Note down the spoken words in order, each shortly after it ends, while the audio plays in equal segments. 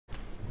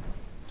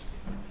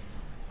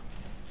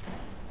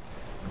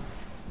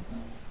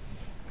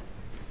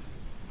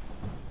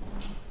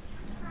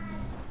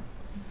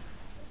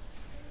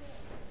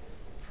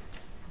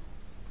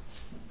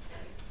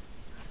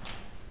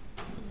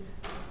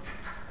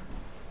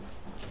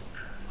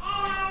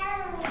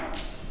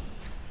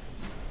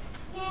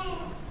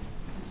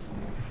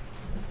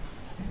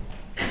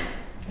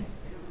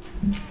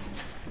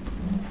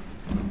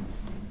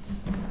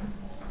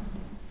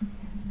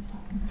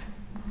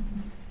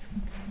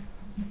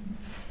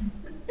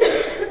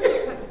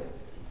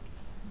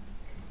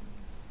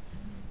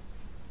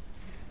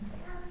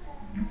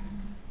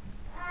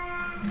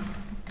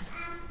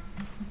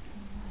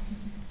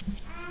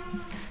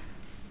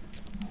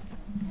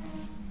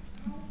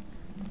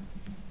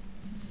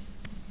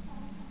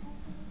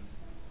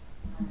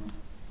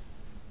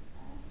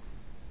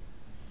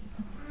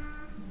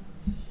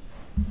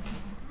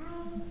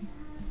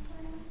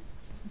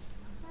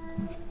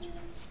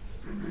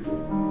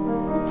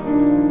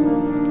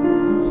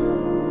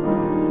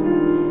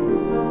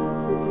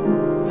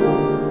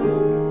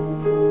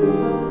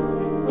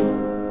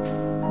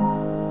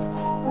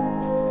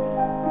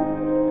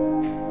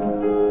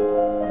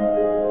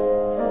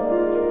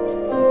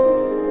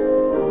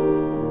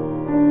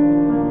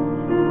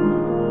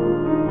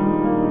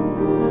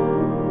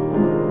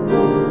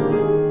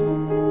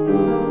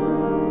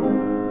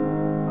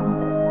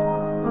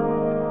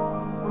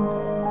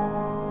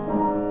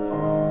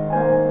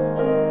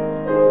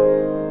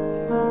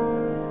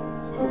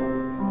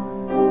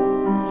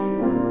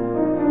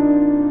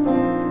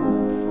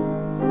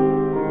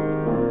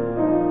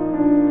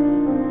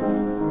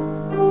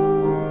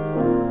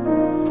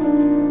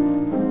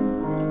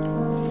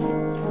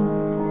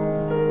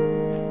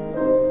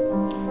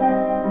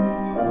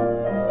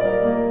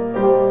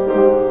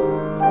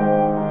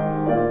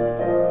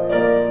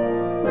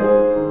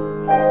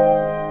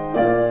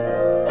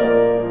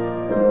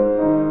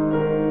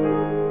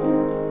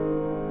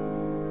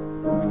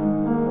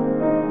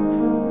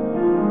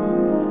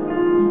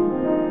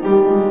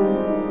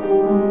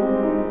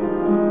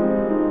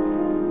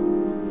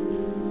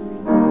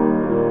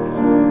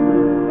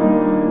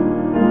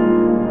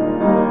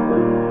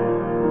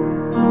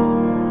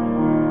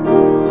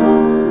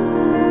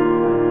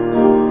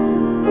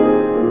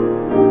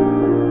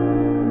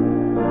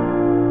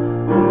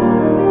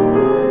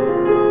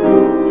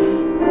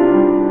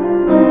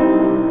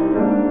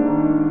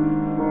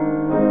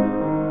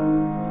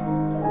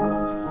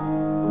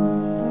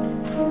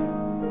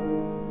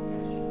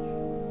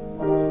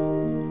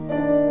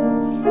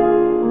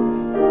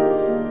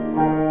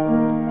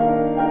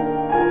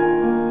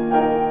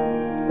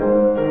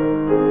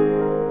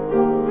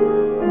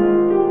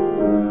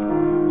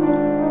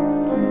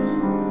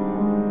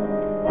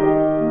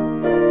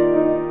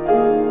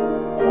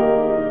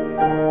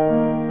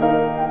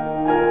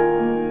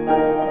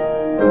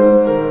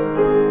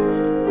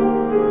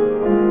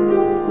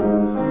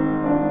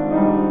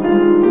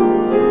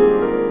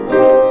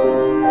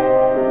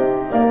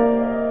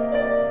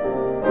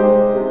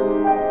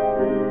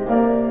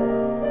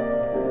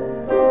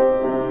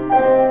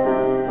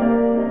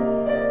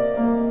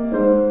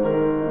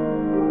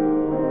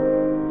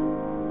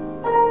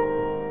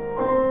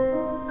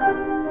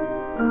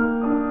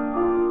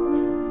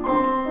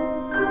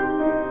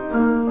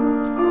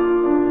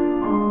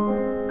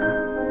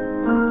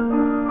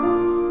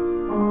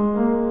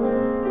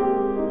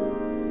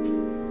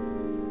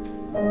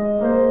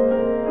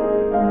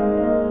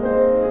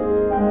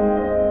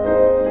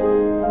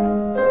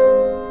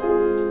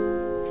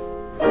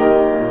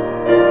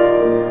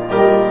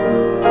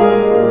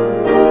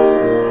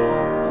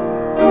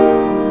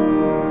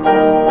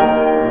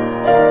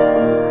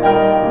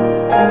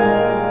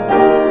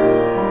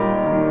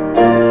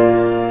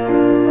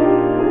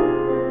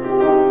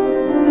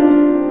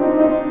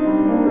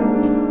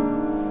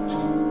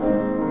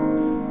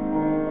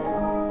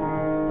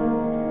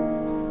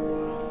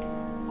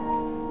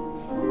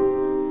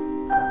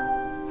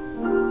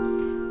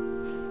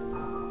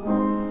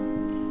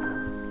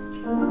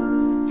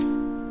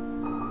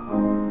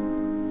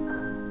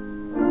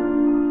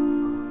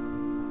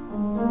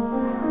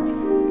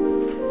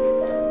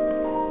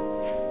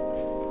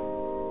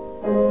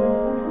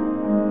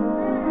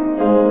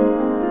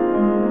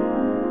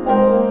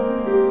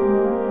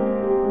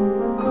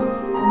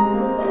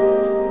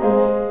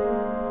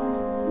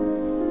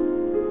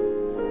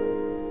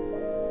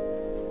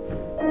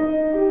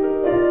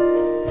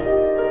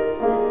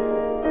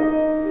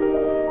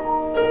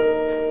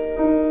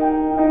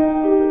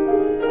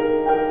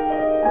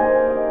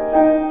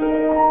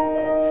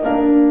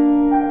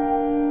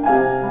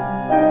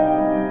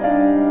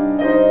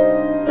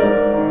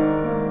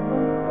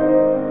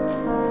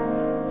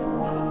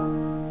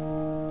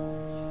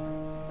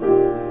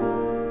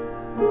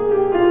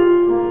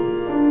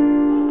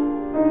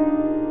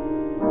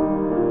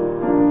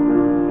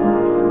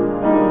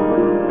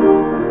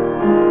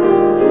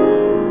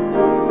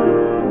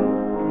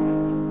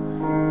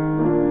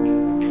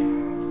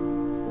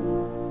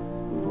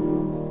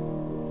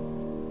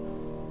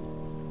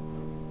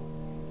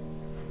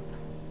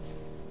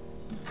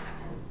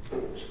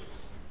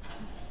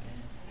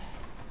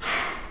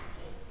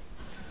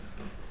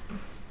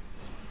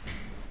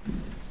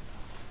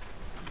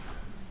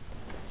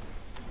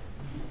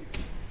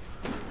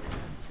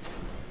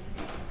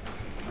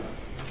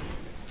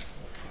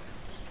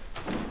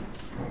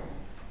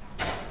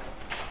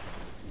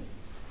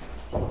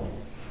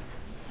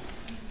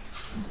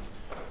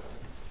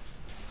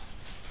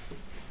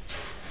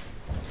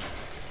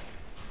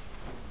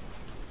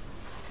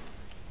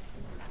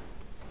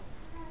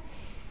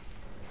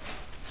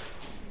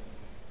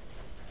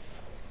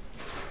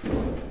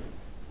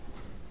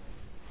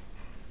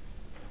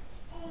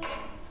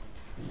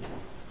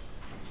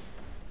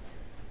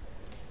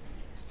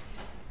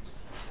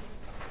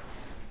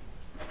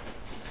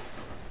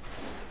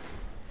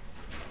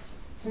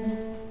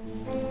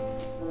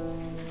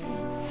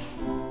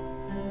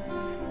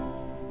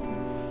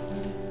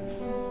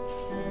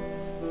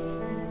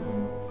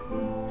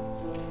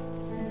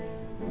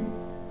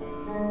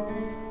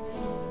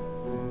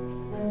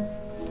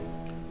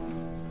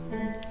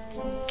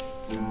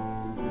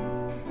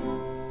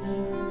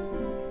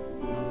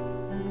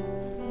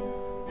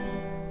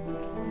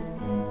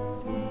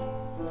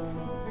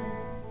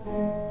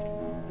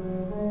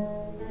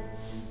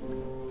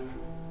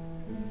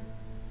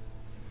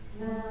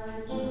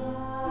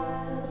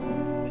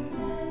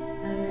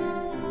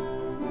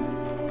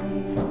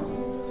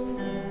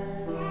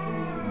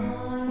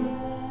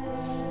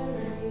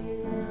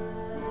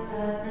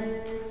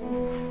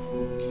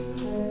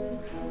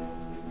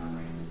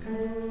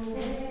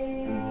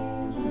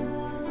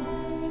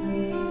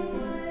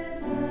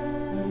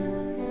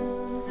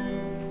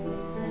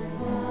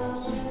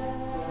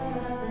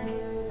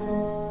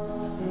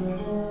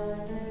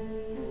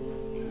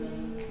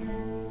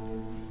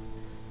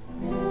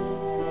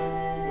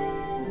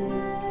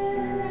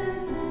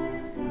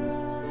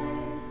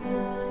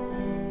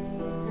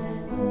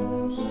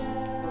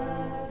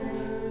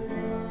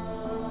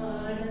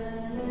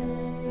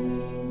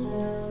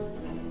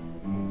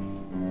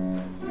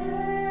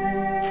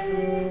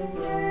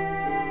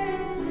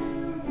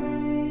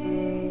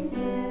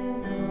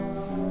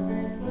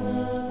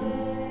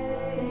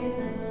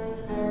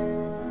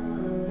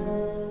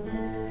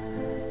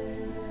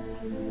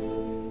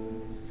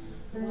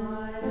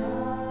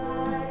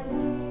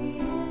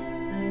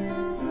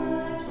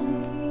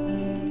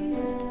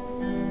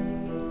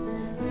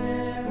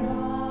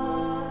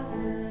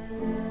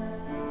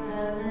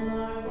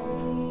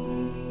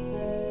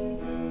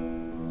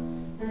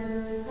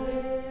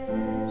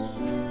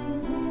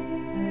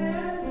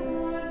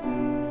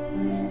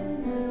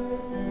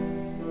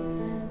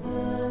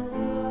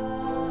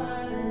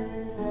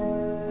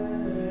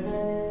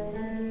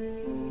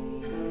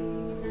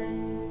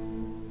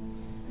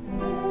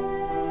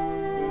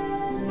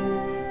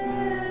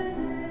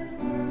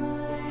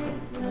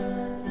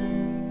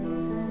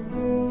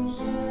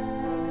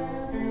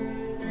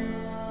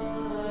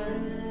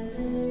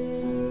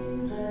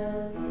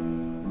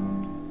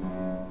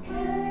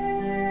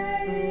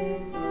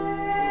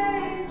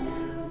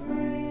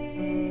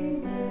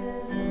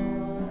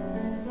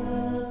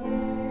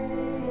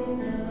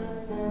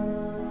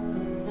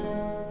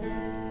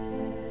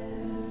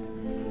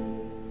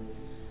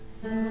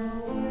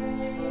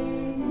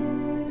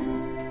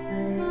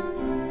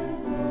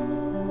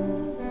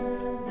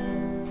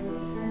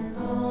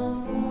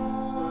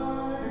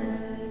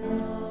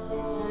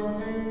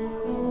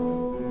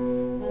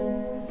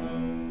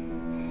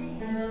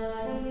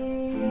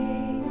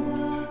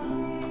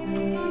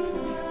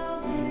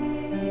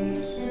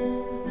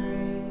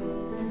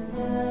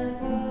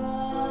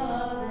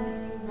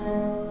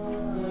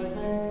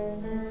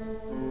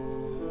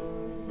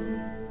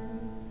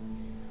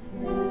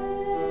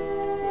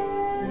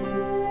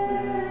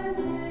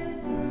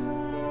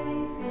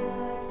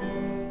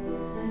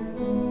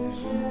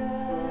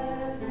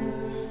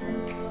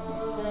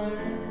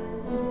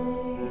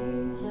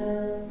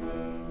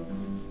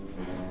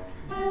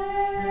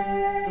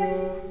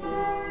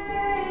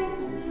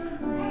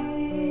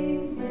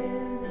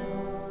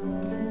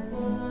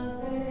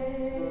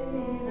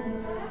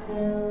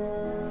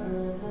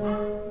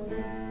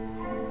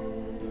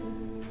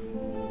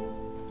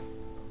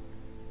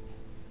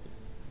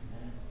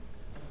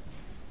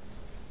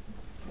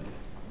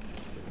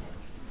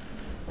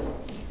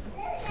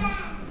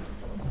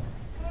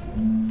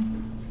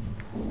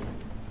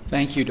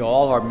Thank you to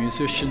all our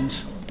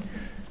musicians.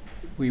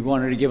 We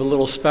wanted to give a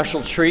little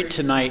special treat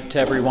tonight to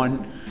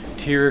everyone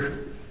to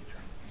hear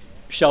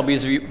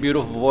Shelby's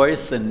beautiful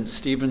voice and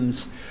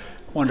Stephen's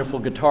wonderful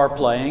guitar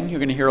playing. You're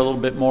going to hear a little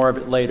bit more of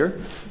it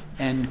later.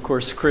 And of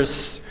course,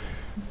 Chris,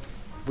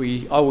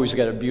 we always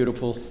get a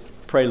beautiful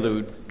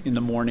prelude in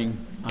the morning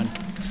on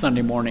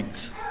Sunday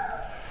mornings.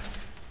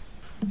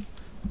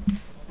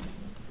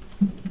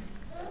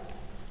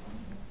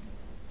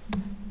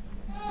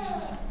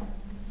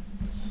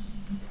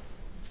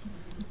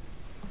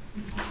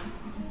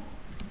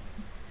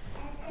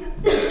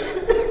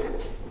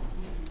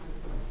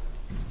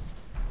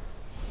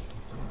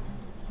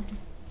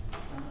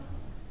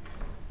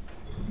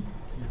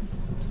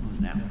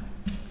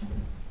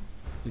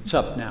 It's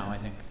up now, I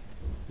think.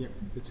 Yep,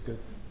 it's good.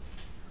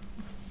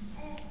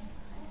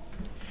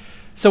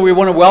 So we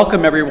want to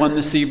welcome everyone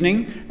this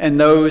evening and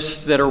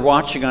those that are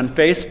watching on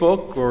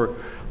Facebook or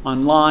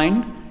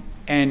online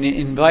and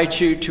invite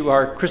you to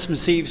our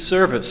Christmas Eve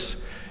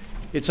service.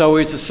 It's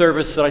always a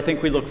service that I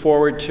think we look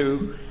forward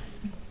to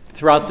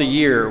throughout the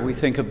year. We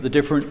think of the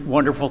different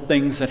wonderful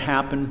things that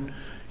happen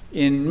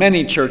in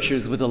many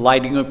churches with the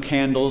lighting of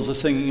candles, the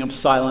singing of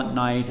Silent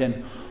Night,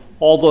 and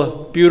all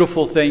the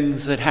beautiful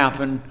things that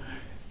happen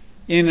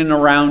in and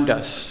around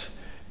us,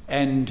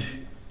 and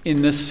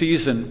in this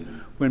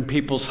season when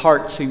people's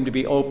hearts seem to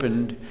be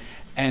opened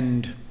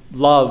and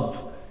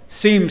love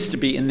seems to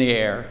be in the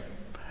air.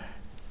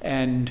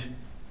 And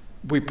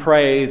we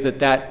pray that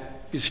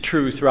that is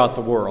true throughout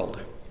the world.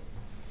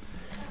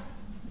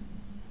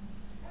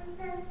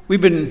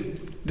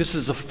 This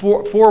is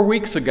 4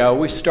 weeks ago,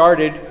 we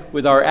started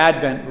with our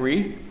Advent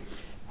wreath,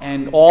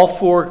 and all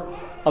 4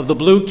 of the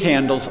blue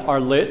candles are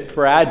lit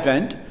for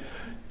Advent.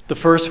 The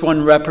first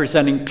one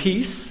representing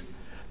peace,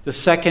 the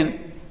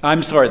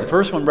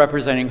first one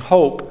representing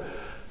hope,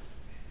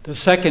 the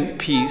second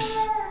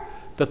peace,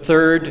 the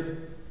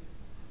third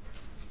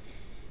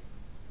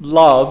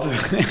love,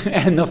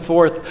 and the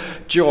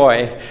fourth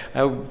joy.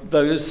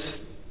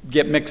 Those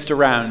get mixed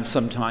around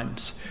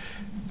sometimes.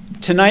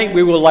 Tonight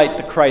we will light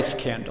the Christ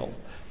candle,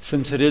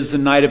 since it is the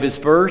night of his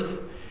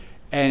birth,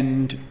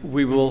 and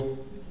we will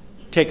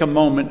take a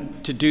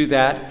moment to do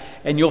that.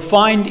 And you'll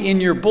find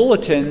in your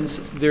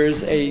bulletins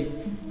there's a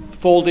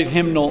folded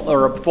hymnal,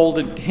 or a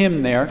folded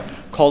hymn there,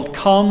 called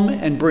Come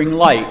and Bring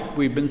Light.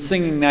 We've been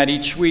singing that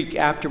each week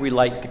after we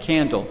light the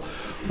candle.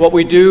 What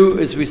we do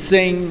is we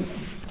sing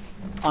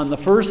on the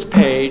first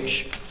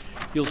page.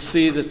 You'll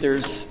see that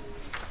there's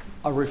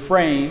a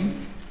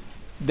refrain.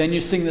 Then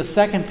you sing the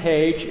second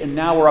page, and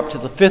now we're up to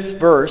the 5th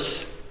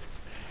verse,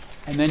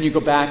 and then you go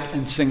back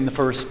and sing the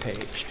first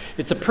page.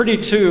 It's a pretty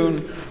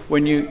tune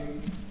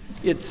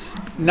it's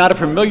not a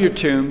familiar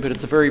tune, but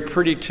it's a very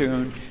pretty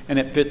tune, and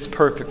it fits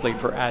perfectly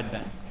for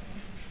Advent.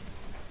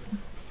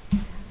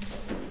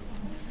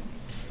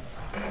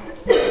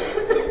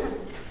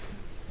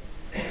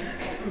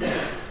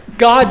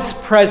 God's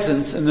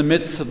presence in the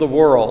midst of the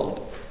world.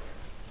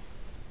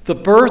 The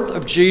birth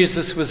of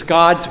Jesus was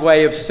God's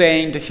way of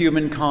saying to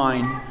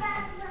humankind,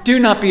 "Do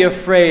not be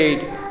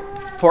afraid,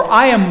 for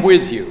I am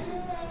with you."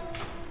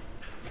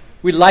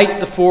 We light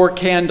the 4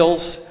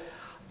 candles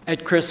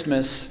at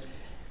Christmas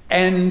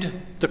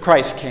and the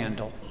Christ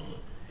candle.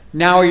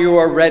 Now you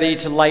are ready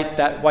to light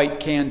that white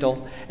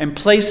candle and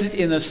place it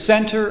in the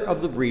center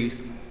of the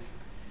wreath.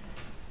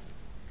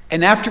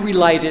 And after we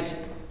light it,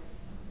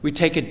 we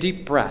take a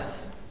deep breath.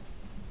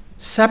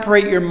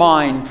 Separate your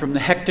mind from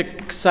the hectic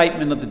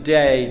excitement of the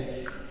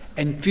day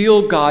and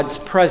feel God's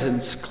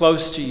presence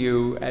close to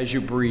you as you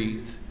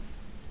breathe.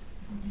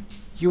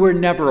 You are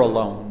never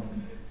alone.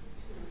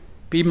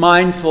 Be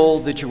mindful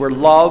that you are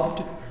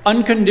loved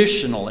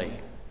unconditionally.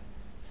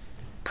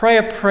 Pray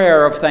a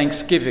prayer of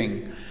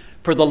thanksgiving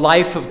for the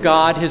life of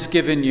God has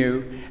given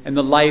you and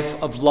the life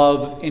of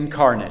love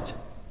incarnate.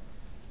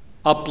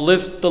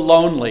 Uplift the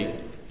lonely,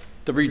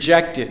 the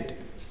rejected,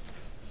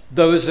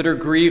 those that are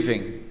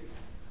grieving,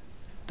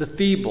 the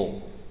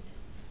feeble,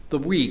 the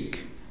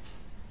weak,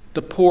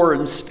 the poor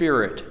in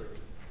spirit.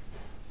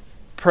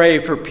 Pray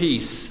for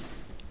peace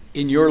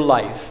in your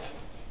life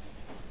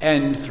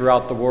and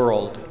throughout the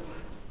world.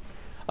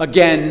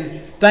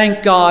 Again,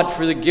 thank God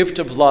for the gift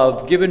of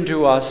love given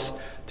to us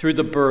through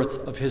the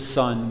birth of his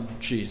Son,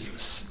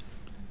 Jesus.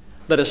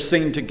 Let us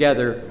sing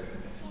together,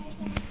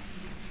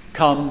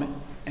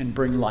 Come and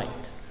Bring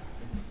Light.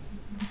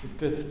 The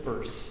 5th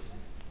verse.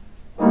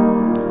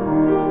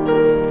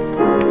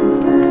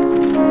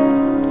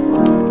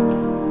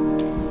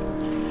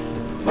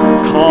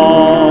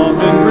 Come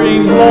and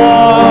bring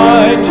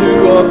light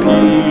to a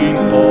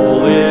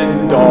people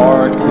in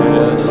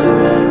darkness.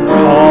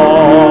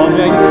 Come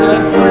and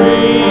set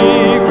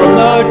free from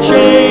the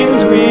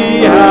chains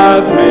we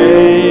have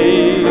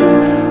made.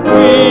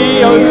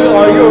 We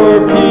are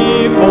your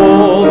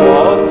people,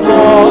 the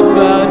flock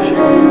that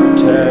you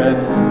tend.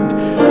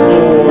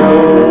 Lord,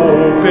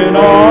 open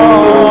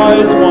our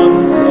eyes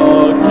once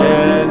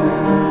again.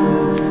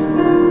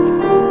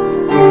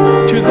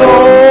 To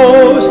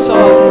those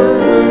suffering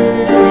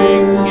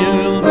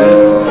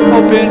illness,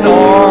 open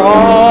our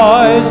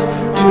eyes.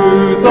 To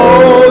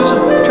those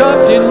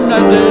trapped in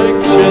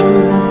addiction,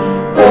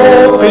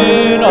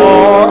 open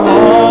our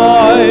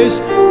eyes.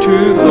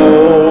 To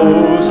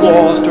those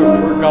lost or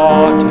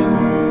forgotten,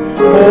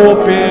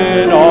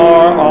 open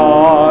our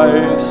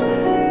eyes.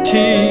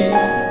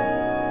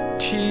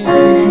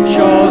 Teach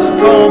us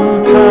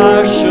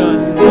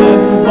compassion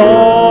and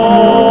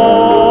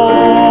love.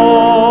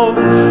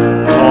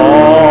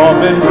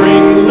 Come and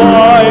bring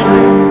light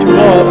to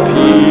a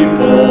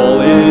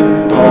people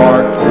in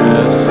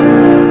darkness.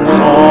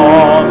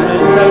 Come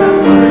and set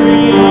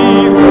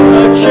free from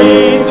the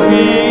chains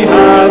we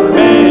have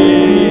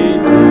made.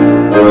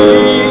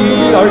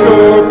 We are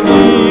your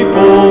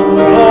people,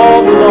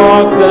 the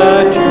flock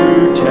that you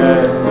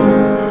tend.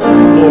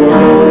 Lord,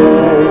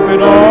 open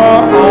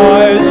our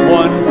eyes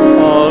once again.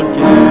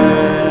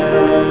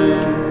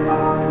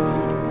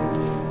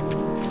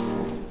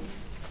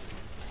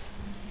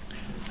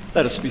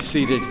 Let us be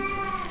seated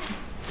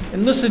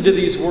and listen to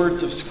these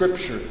words of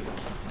Scripture.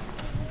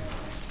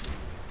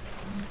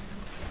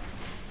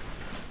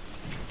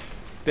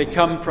 They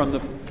come from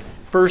the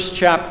 1st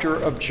chapter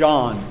of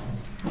John,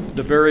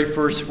 the very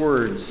first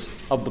words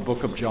of the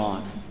book of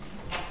John.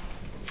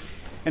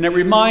 And it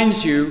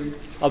reminds you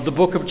of the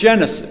book of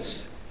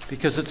Genesis,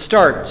 because it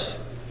starts,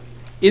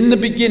 "In the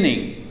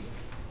beginning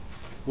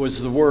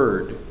was the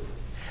Word,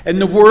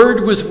 and the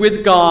Word was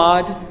with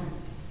God,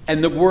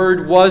 and the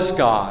Word was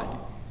God.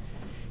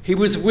 He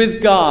was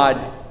with God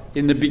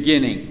in the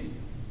beginning.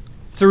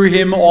 Through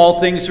him all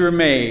things were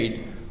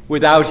made.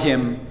 Without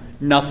him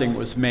nothing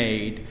was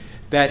made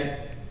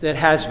that that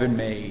has been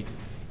made.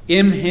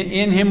 In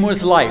him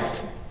was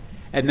life,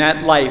 and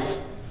that life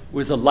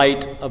was a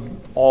light of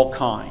all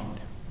kind.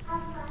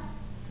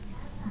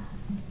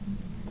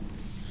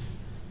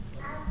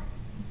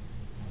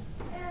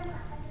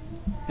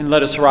 And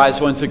let us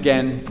rise once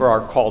again for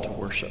our call to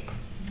worship.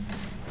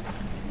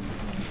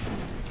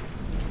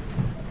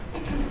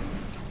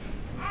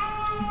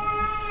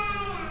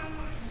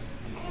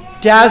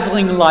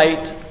 Dazzling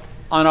light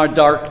on our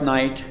dark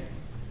night.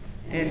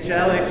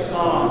 Angelic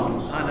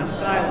songs on a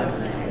silent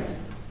night.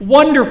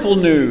 Wonderful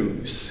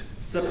news.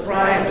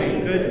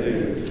 Surprising good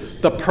news.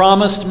 The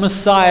promised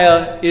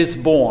Messiah is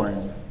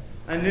born.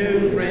 A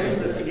new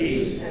Prince of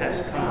Peace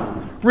has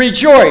come.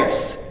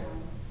 Rejoice,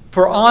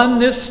 for on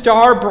this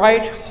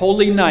star-bright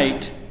holy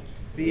night,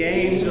 the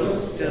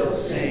angels still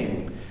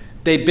sing.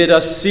 They bid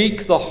us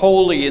seek the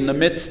holy in the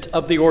midst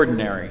of the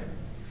ordinary.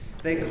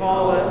 They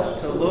call us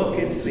to look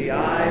into the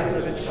eyes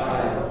of a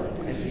child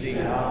and see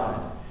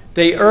God.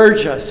 They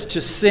urge us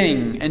to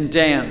sing and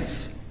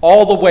dance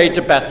all the way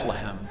to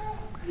Bethlehem.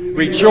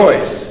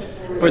 Rejoice,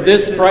 for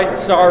this bright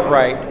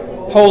star-bright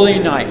holy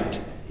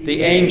night,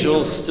 the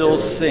angels still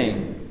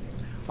sing.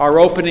 Our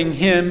opening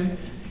hymn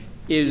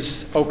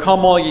is O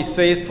Come All Ye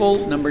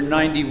Faithful, number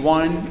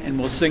 91, and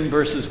we'll sing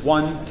verses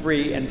 1,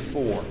 3, and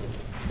 4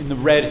 in the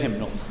red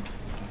hymnals.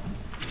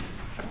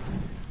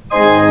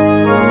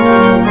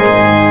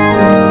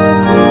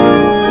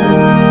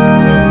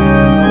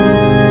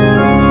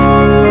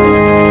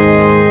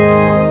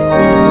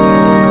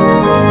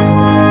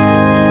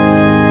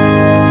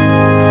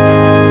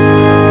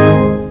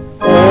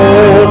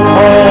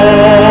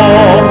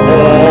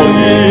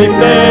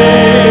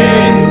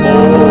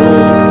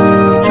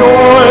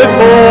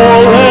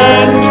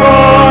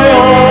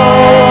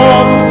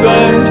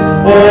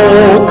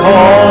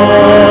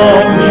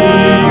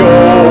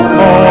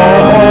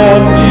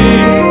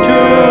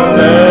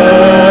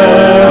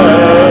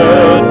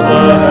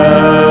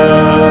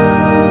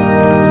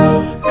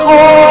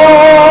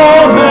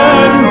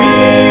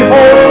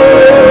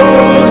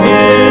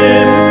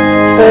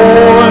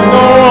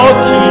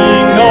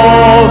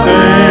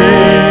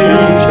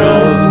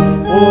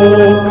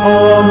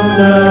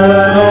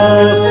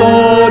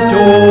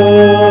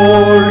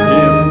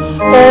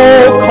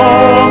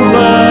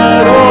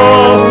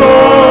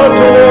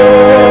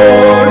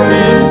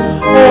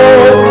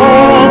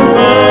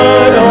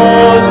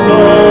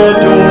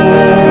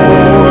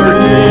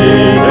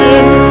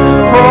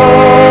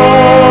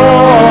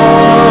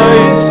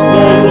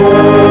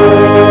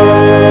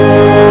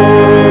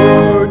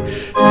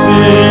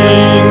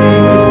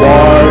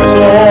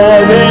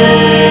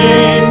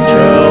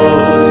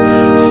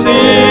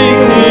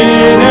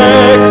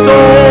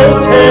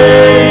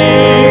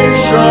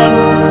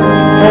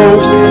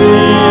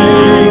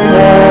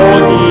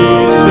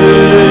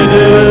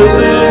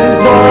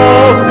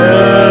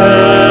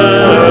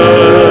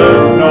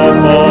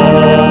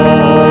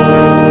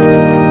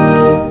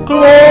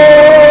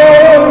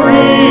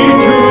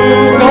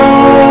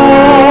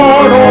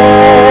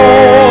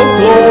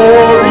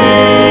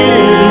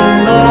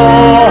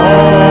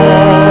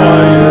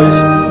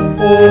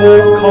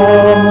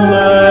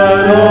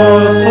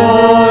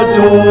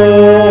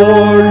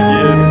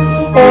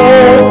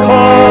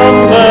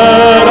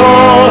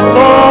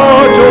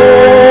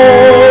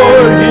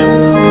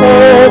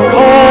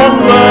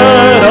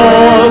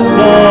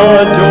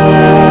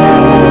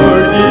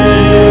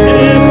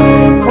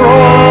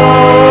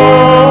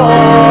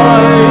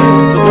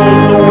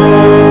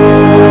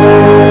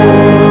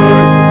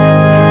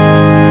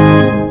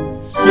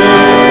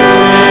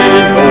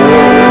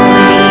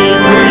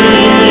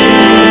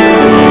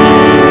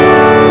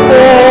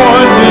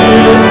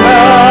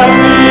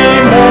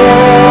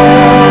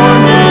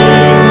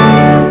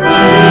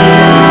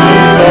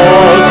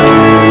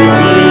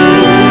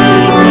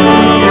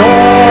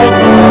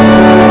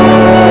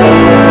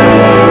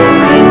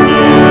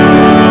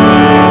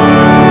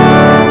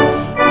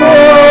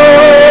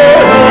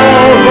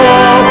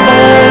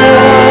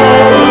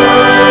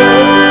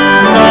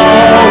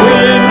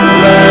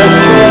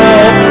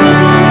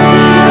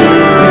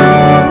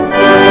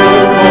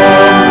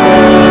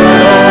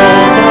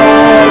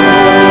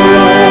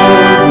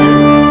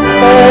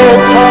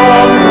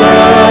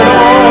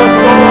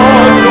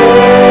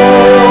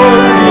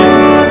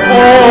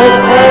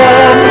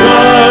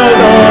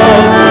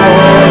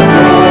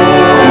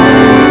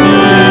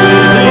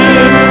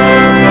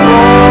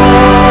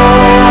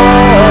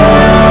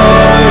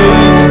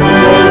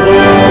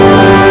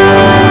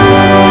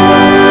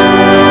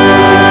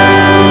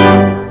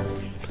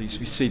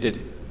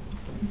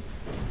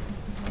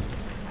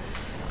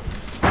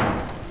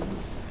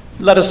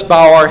 Let us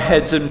bow our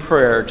heads in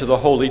prayer to the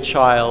Holy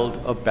Child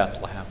of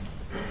Bethlehem.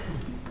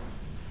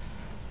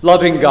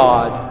 Loving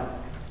God,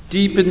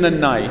 deep in the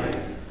night,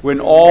 when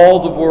all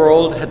the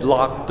world had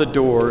locked the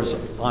doors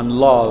on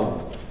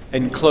love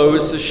and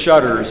closed the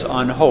shutters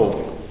on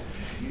hope,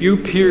 you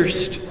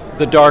pierced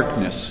the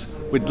darkness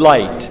with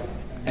light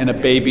and a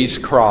baby's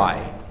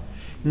cry.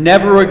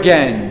 Never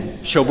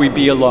again shall we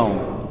be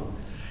alone.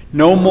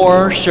 No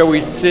more shall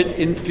we sit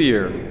in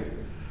fear,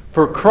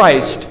 For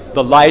Christ,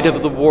 the light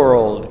of the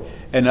world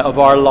and of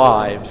our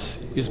lives,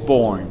 is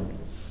born.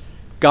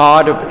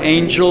 God of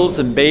angels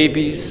and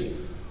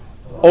babies,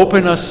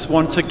 open us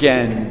once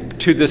again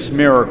to this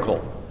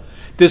miracle,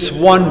 this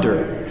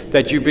wonder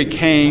that you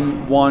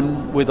became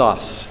one with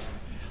us.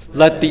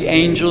 Let the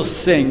angels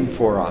sing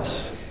for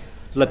us.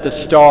 Let the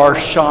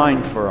stars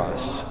shine for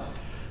us.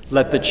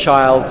 Let the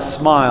child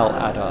smile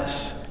at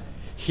us,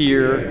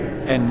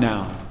 here and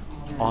now.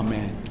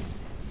 Amen.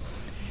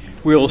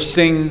 We'll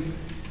sing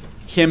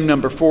hymn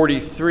number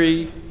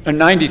 93,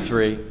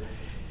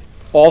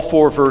 all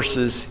 4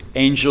 verses,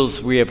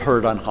 Angels We Have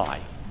Heard on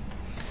High.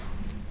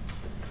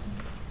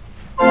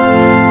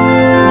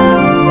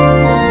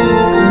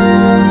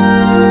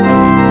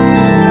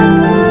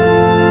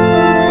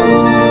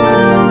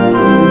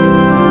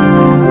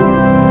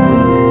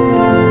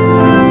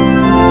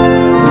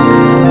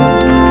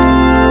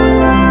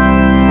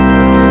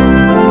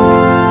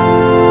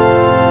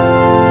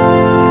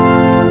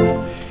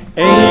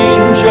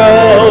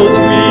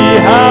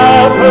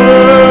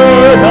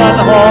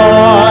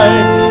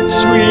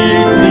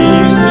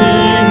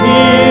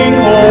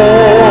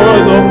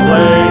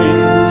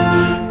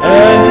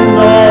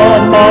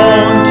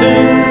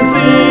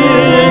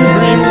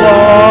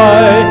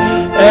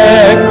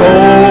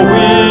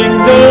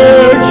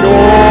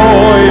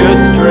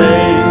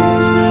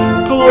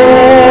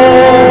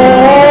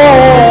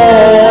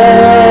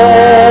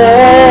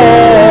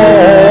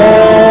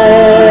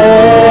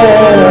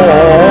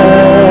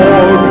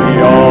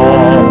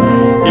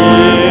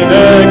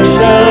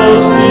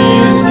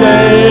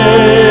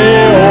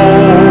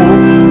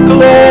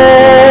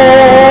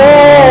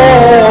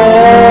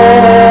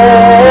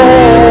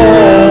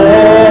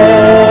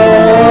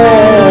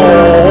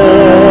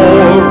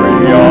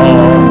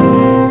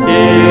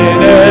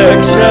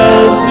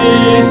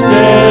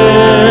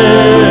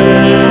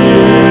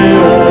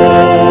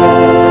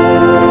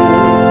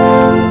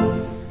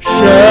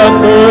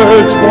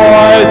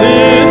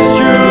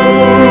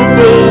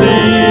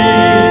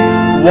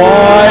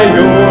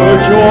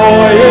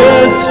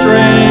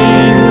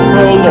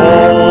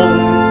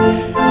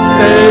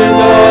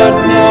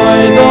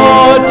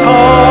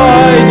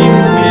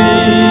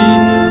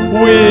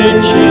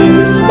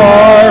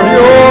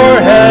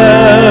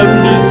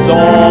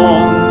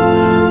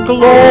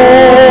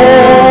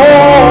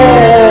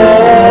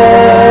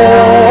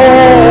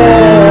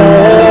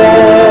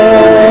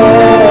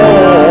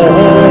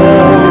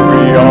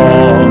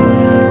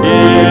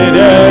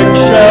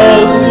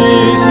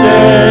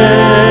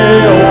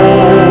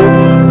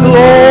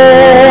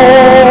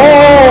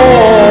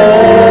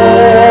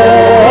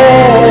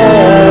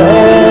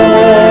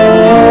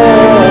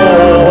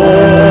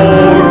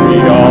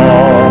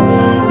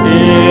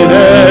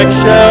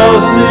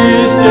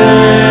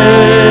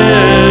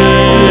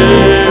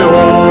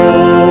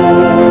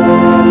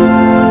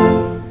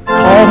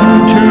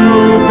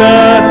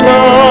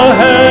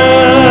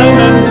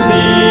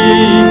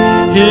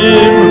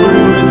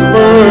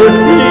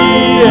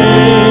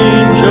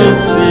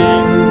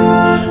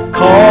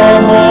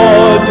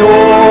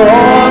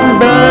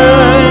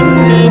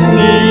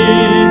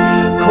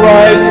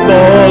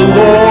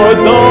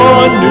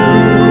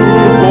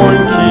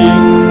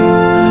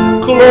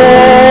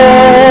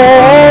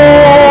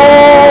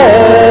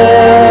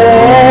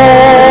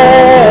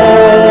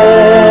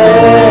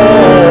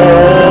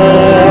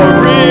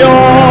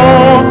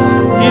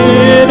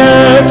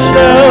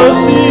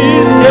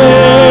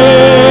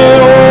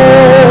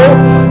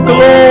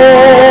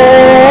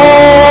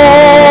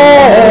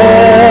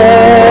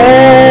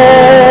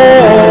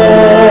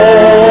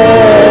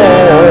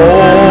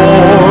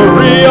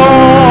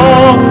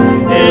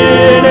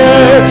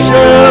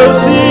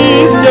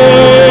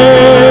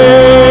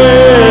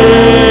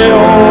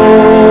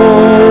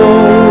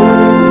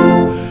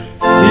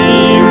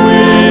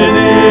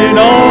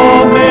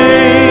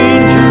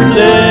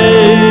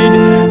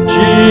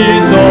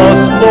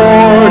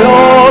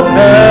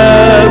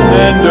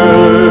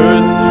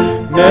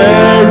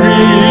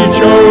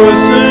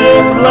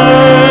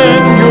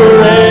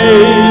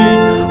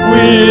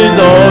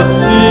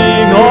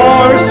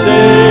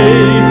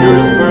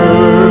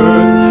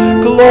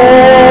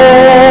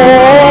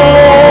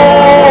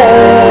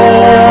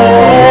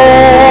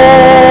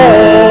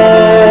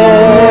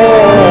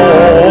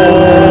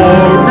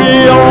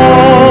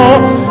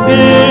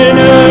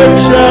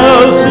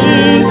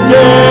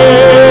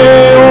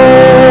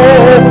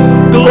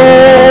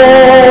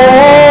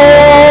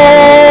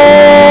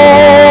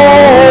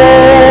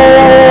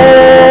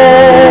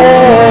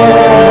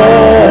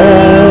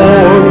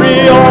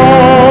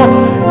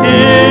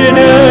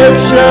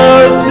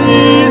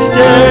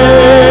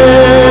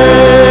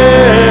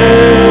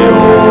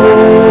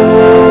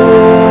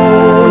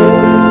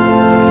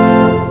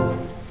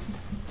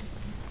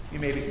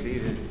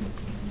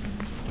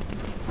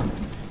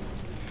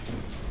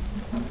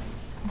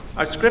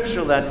 Our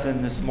scripture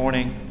lesson this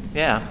morning,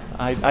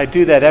 I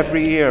do that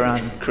every year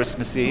on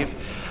Christmas Eve.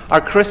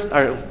 Our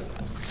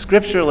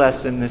scripture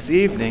lesson this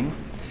evening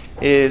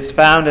is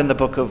found in the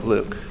book of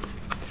Luke.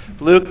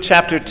 Luke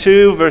chapter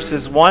 2,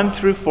 verses 1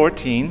 through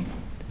 14,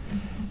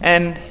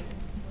 and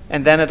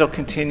then it'll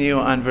continue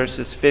on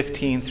verses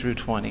 15 through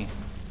 20.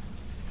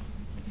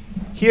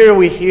 Here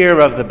we hear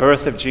of the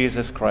birth of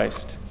Jesus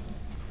Christ.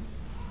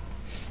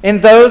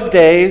 In those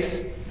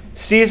days,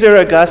 Caesar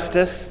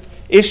Augustus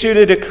issued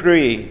a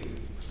decree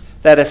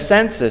that a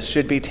census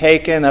should be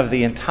taken of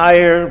the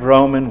entire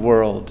Roman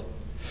world.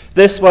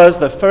 This was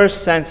the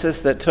first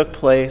census that took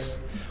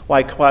place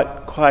while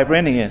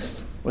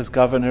Quirinius was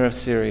governor of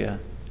Syria.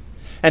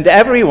 And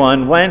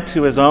everyone went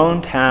to his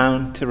own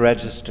town to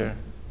register.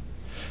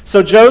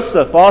 So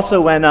Joseph also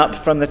went up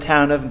from the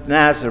town of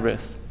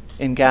Nazareth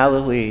in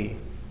Galilee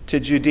to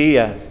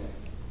Judea,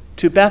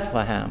 to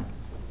Bethlehem,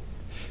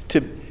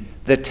 to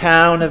the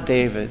town of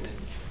David,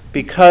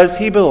 because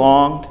he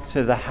belonged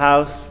to the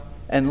house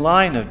and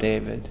line of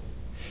David.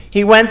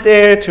 He went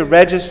there to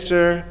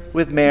register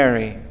with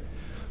Mary,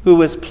 who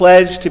was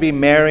pledged to be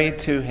married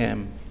to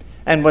him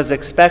and was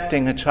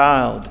expecting a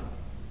child.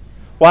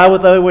 While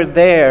they were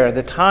there,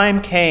 the time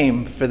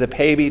came for the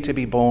baby to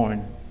be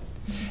born,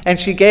 and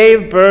she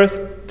gave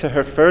birth to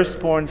her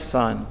firstborn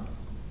son,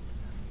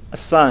 a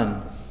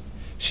son.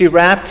 She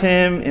wrapped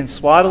him in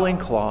swaddling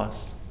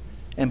cloths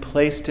and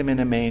placed him in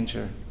a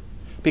manger,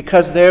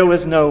 because there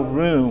was no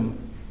room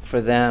for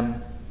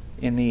them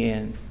in the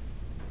inn.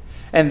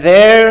 And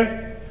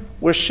there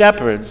were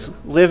shepherds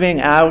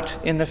living out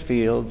in the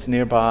fields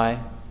nearby,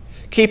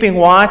 keeping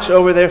watch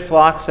over their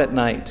flocks at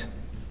night.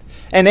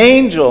 An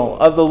angel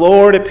of the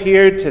Lord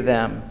appeared to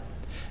them,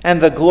 and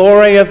the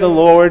glory of the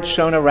Lord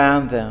shone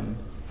around them,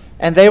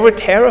 and they were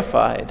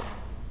terrified.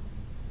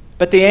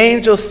 But the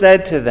angel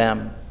said to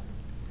them,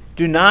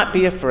 "Do not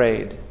be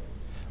afraid.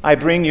 I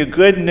bring you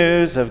good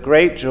news of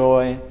great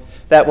joy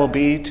that will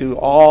be to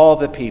all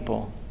the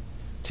people.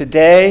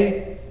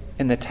 Today,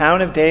 in the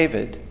town of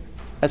David,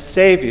 a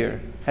Savior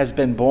has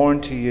been born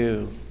to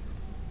you,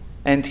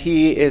 and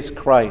he is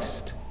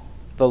Christ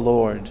the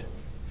Lord.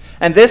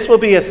 And this will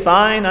be a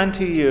sign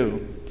unto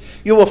you.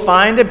 You will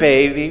find a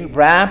baby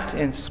wrapped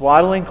in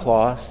swaddling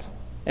cloths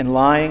and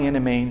lying in a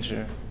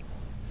manger."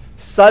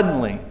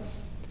 Suddenly,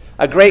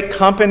 a great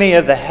company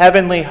of the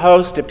heavenly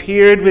host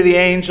appeared with the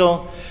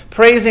angel,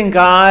 praising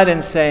God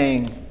and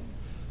saying,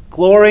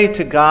 "Glory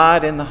to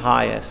God in the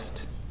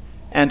highest,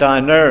 and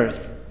on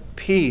earth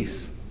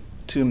peace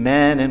to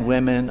men and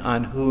women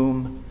on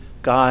whom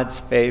God's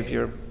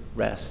favor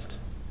rests."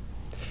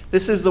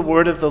 This is the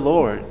word of the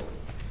Lord.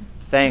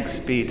 Thanks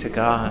be to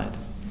God.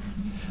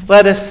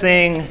 Let us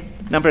sing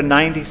number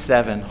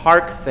 97,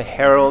 "Hark the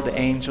Herald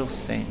Angels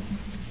Sing."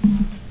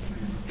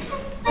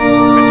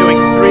 We're doing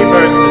 3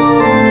 verses.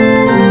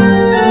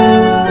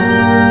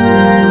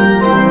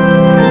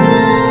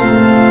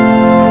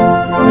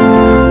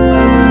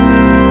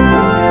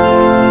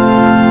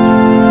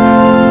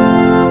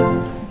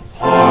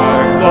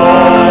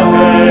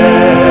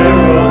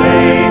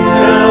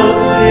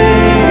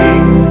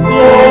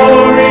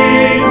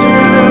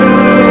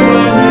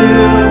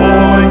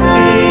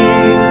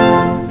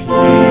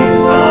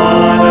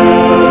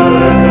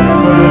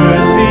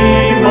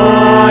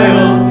 Smile.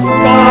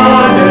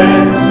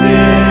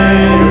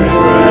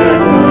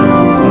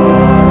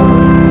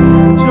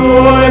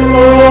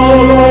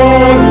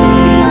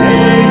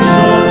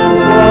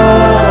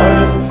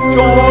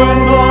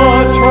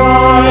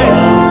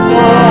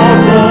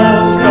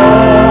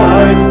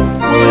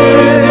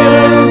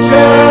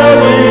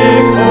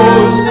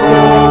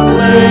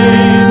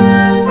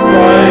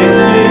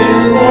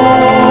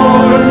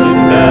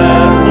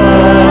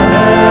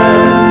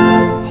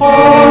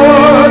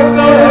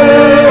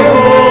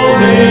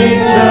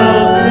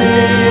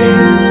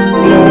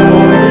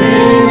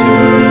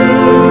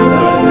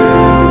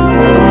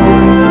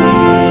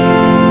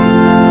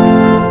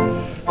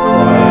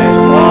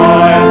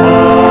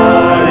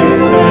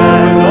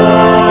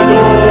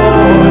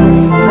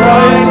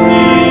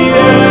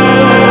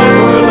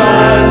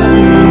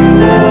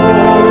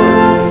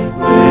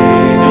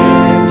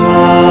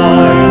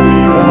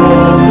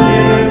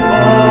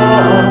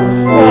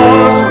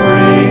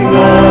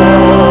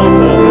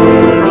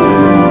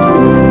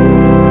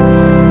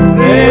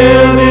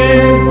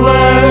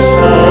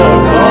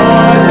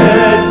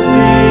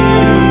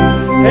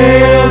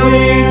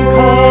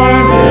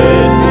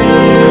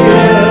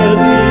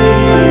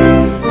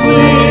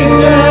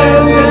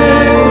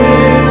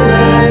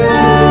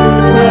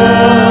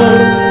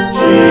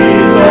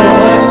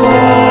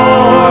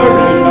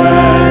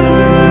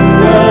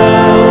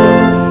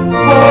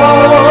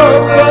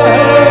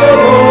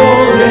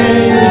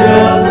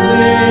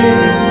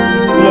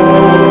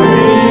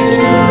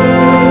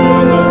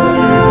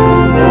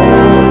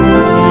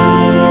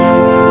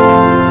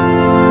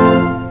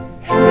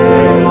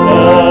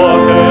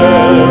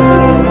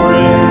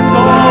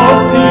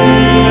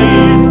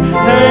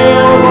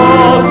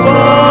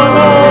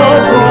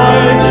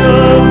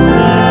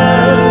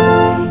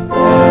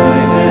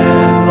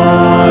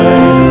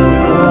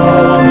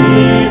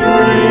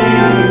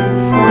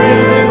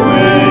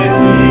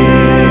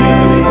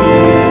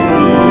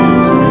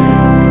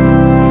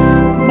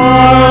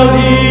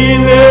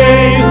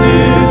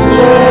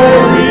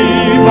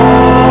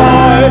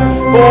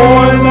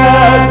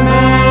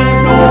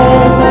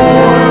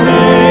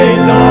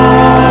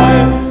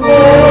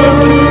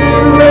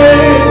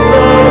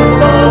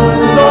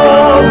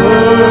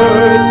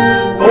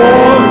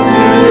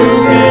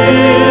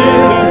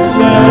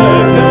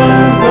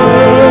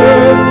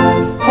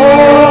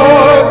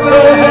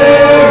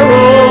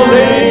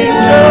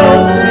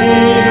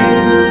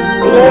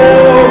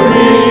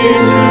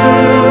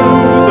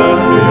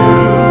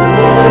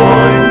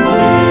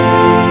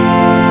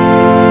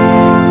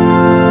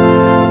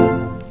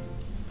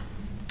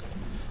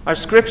 Our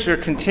scripture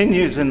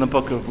continues in the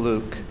book of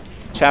Luke,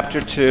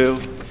 chapter 2,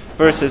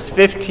 verses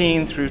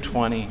 15 through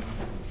 20.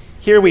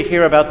 Here we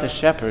hear about the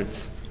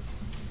shepherds.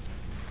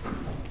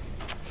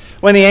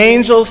 When the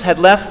angels had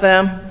left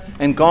them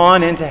and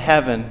gone into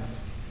heaven,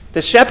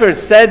 the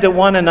shepherds said to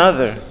one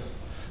another,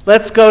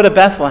 "Let's go to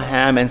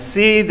Bethlehem and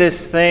see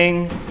this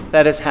thing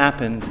that has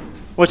happened,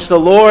 which the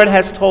Lord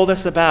has told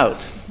us about."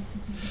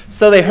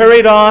 So they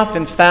hurried off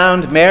and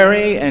found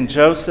Mary and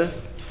Joseph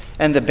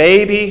and the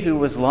baby who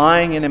was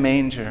lying in a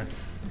manger.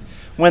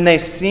 When they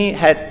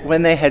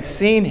had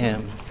seen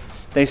him,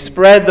 they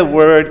spread the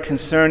word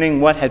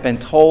concerning what had been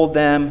told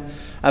them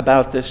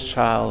about this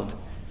child.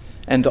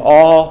 And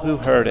all who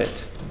heard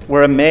it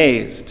were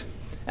amazed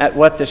at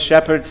what the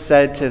shepherds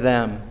said to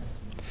them.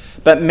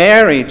 But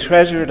Mary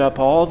treasured up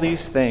all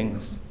these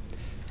things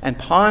and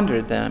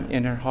pondered them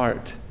in her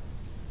heart.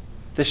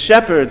 The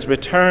shepherds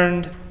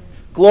returned,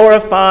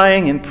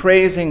 glorifying and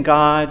praising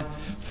God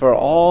for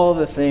all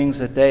the things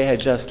that they had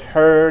just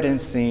heard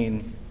and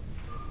seen,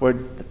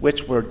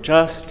 which were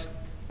just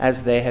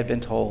as they had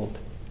been told.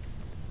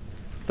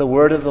 The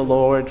word of the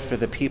Lord for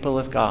the people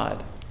of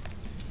God.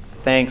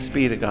 Thanks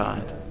be to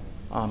God.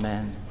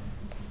 Amen.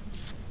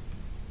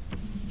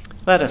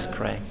 Let us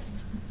pray.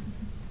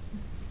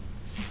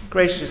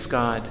 Gracious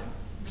God,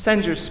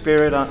 send your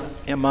Spirit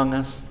among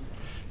us,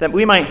 that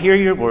we might hear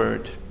your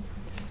word,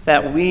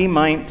 that we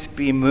might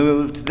be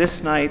moved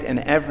this night and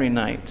every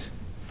night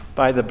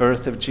by the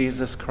birth of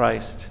Jesus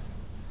Christ.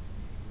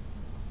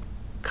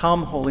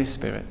 Come, Holy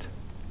Spirit.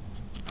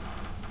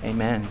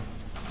 Amen.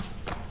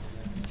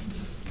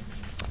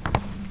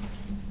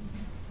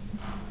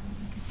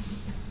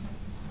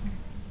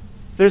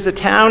 There's a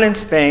town in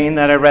Spain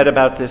that I read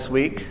about this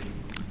week.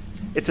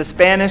 It's a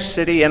Spanish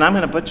city, and I'm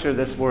going to butcher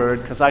this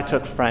word because I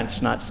took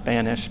French, not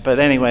Spanish. But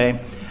anyway,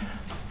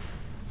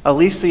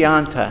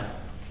 Alicianta,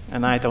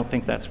 and I don't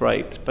think that's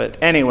right. But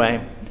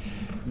anyway,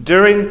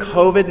 during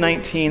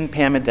COVID-19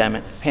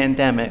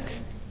 pandemic,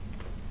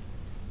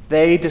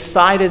 they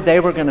decided they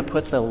were going to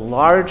put the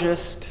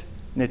largest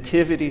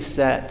nativity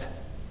set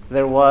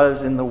there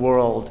was in the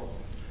world,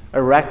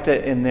 erect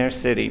it in their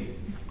city.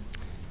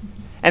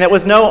 And it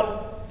was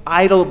no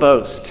idle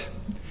boast.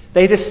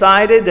 They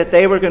decided that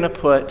they were going to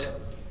put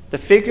the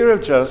figure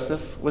of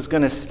Joseph was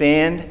going to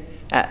stand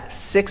at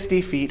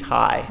 60 feet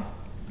high.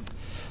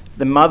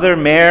 The mother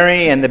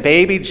Mary and the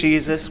baby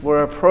Jesus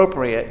were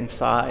appropriate in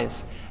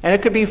size, and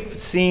it could be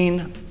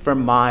seen for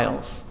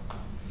miles.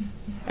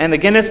 And the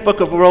Guinness Book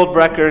of World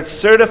Records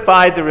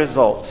certified the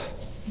results.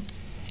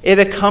 It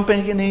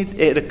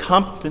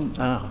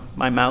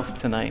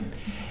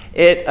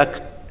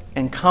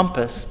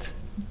encompassed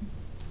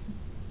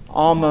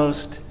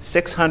almost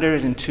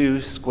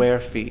 602 square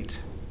feet.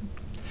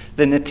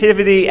 The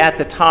nativity at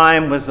the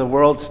time was the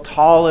world's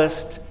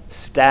tallest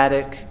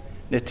static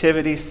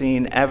nativity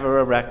scene ever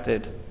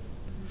erected.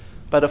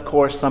 But of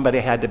course, somebody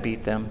had to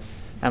beat them,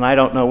 and I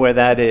don't know where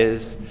that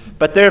is.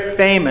 But they're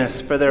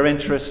famous for their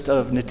interest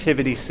of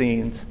nativity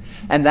scenes,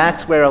 and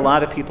that's where a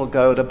lot of people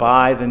go to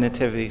buy the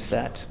nativity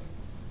set.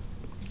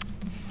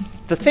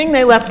 The thing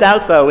they left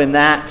out, though, in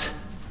that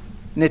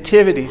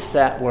nativity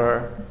set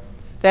were,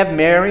 they have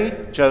Mary,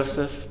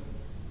 Joseph,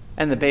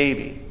 and the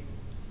baby.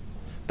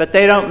 But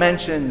they don't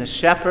mention the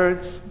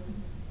shepherds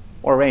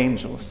or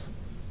angels.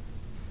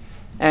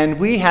 And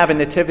we have a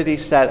nativity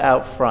set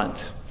out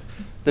front.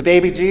 The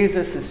baby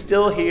Jesus is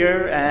still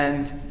here,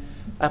 and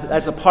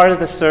as a part of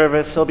the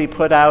service, he'll be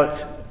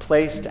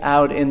placed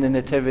out in the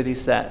nativity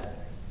set.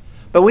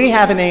 But we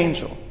have an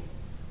angel.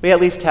 We at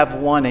least have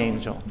one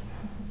angel.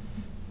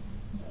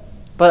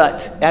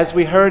 But as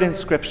we heard in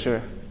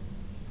Scripture,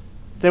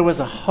 there was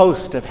a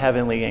host of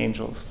heavenly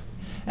angels.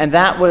 And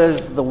that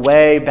was the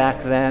way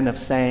back then of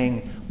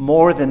saying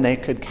more than they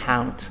could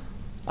count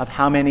of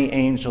how many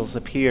angels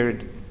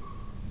appeared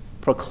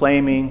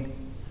proclaiming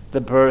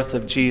the birth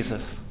of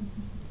Jesus,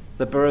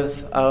 the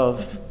birth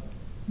of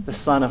the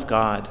Son of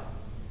God.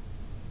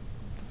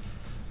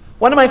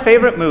 One of my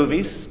favorite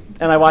movies,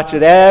 and I watch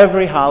it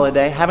every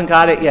holiday, haven't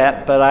got it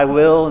yet, but I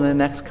will in the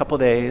next couple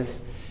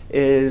days,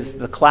 is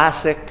the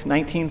classic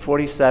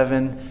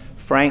 1947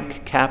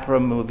 Frank Capra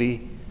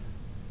movie,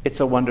 It's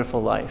a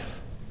Wonderful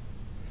Life.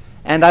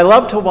 And I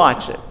love to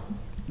watch it.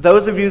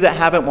 Those of you that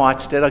haven't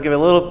watched it, I'll give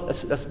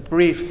a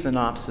brief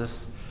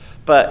synopsis.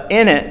 But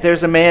in it,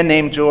 there's a man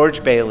named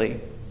George Bailey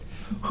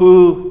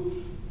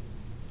who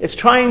is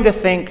trying to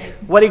think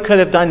what he could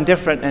have done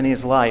different in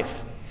his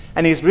life.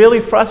 And he's really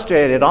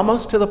frustrated,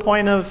 almost to the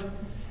point of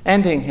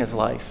ending his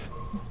life.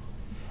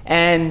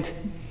 And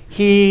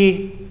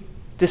he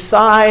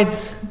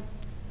decides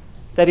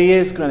that he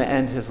is going to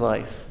end his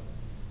life.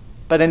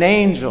 But an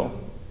angel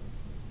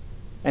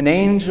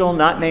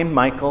not named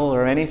Michael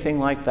or anything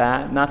like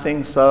that,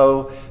 nothing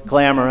so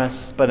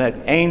glamorous, but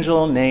an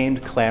angel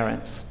named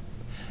Clarence.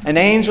 An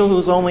angel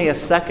who's only a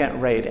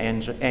second-rate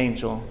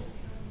angel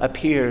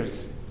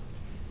appears,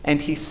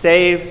 and he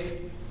saves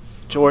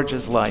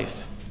George's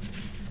life.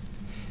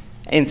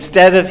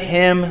 Instead of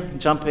him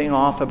jumping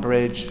off a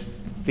bridge,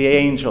 the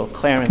angel,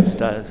 Clarence,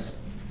 does.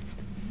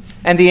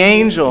 And the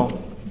angel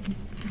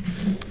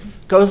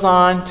goes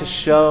on to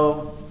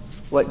show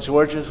what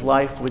George's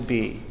life would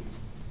be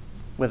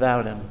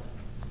without him.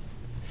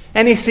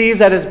 And he sees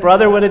that his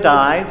brother would have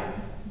died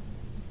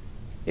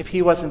if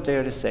he wasn't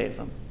there to save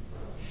him.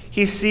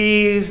 He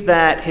sees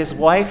that his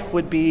wife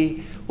wouldn't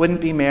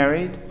be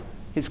married,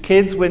 his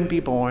kids wouldn't be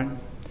born.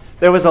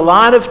 There was a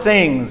lot of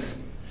things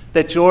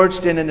that George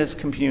did in his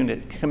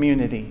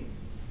community.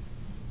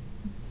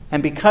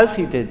 And because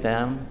he did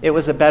them, it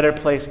was a better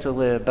place to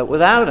live. But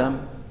without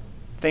him,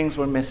 things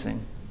were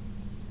missing.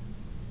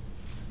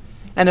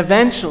 And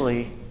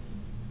eventually,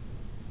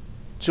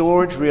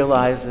 George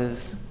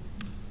realizes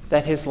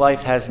that his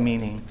life has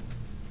meaning.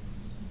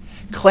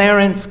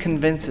 Clarence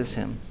convinces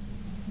him,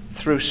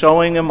 through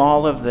showing him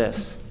all of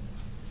this,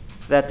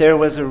 that there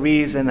was a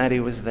reason that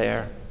he was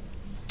there.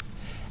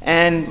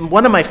 And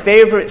one of my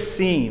favorite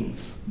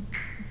scenes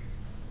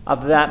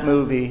of that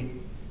movie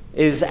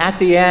is at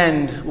the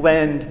end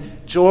when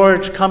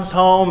George comes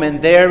home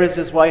and there is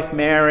his wife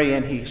Mary,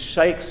 and he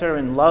shakes her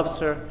and loves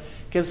her,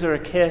 gives her a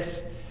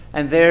kiss,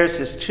 and there's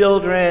his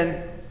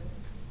children,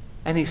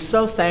 and he's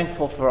so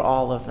thankful for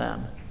all of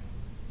them.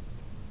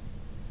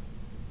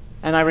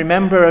 And I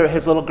remember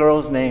his little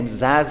girl's name,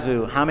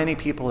 Zazu. How many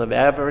people have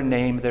ever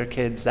named their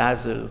kid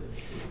Zazu?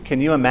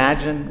 Can you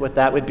imagine what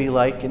that would be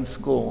like in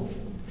school?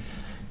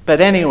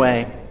 But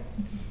anyway,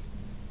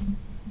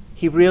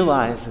 he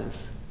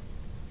realizes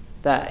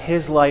that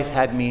his life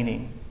had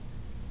meaning,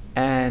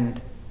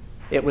 and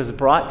it was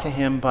brought to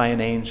him by an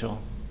angel.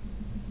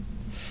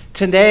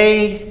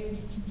 Today,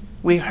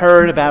 we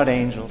heard about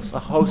angels, a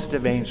host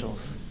of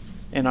angels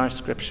in our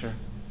scripture.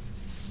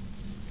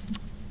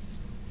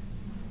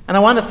 And I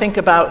want to think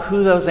about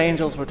who those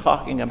angels were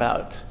talking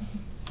about.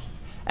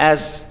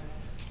 As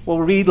we'll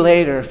read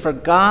later, for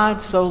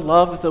God so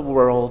loved the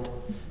world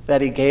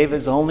that he gave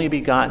his only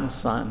begotten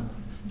Son,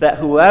 that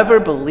whoever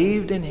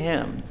believed in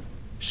him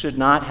should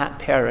not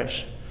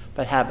perish,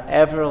 but have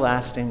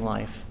everlasting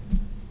life.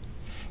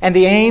 And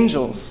the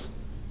angels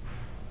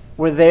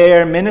were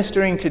there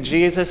ministering to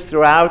Jesus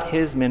throughout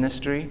his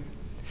ministry,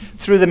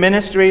 through the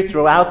ministry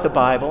throughout the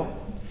Bible.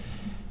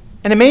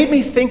 And it made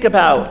me think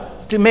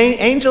about, do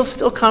angels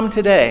still come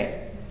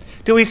today?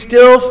 Do we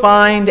still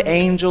find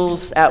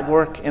angels at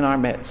work in our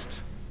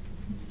midst?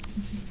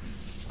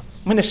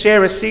 I'm going to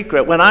share a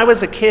secret. When I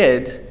was a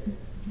kid,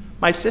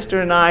 my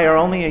sister and I are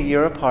only a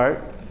year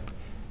apart,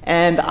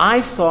 and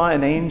I saw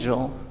an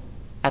angel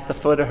at the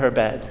foot of her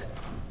bed.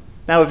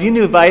 Now, if you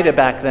knew Vida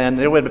back then,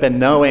 there would have been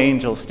no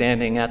angel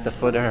standing at the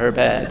foot of her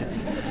bed.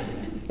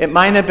 It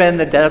might have been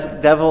the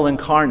devil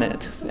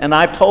incarnate, and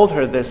I've told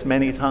her this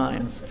many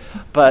times,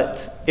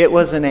 but it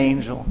was an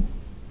angel.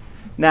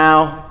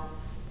 Now,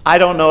 I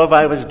don't know if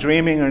I was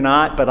dreaming or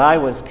not, but I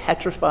was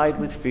petrified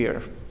with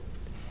fear,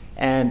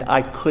 and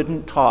I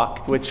couldn't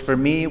talk, which for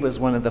me was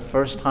one of the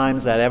first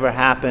times that ever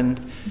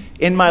happened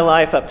in my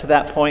life up to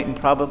that point, and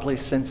probably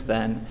since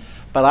then.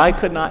 But I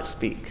could not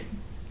speak.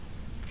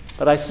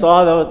 But I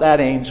saw that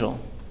angel.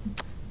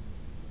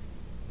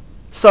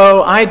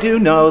 So I do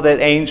know that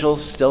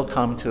angels still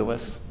come to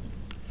us,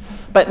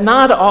 but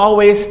not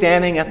always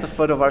standing at the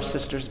foot of our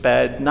sister's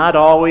bed, not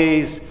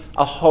always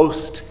a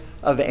host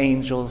of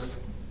angels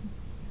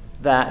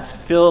that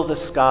fill the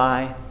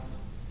sky,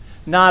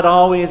 not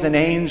always an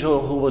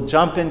angel who will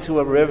jump into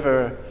a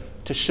river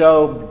to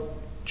show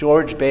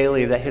George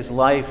Bailey that his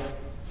life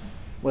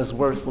was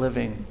worth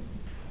living.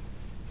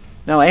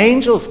 Now,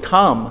 angels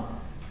come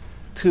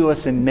to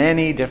us in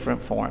many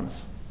different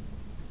forms.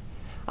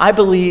 I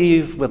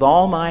believe with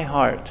all my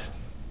heart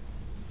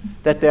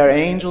that there are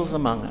angels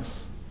among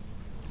us.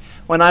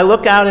 When I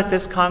look out at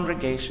this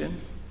congregation,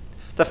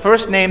 the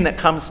first name that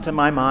comes to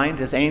my mind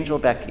is Angel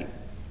Becky.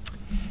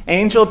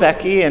 Angel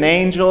Becky and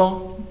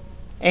Angel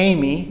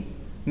Amy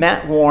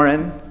met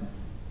Warren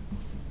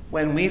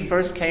when we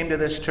first came to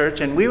this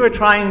church, and we were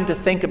trying to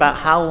think about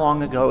how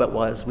long ago it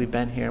was we've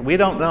been here. We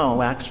don't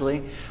know,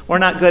 actually. We're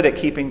not good at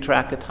keeping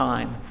track of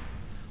time,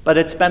 but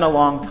it's been a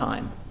long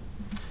time.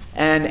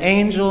 And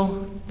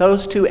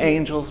those two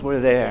angels were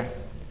there.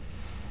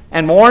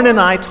 And Warren and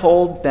I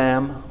told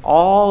them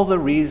all the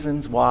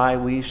reasons why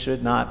we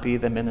should not be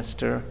the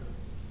minister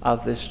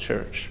of this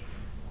church.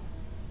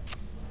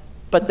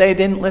 But they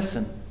didn't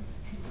listen.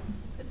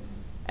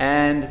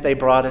 And they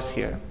brought us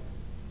here.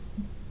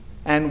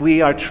 And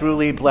we are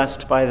truly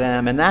blessed by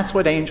them. And that's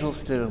what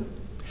angels do.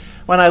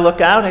 When I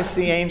look out, I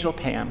see Angel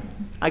Pam.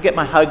 I get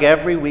my hug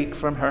every week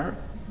from her.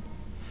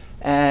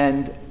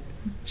 And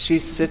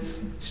she's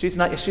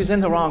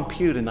in the wrong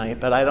pew tonight,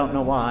 but I don't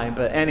know why.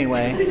 But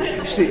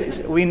anyway,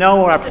 we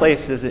know where our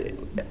place is.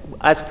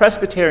 As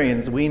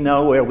Presbyterians, we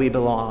know where we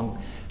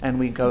belong, and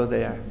we go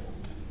there.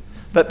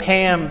 But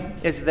Pam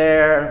is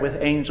there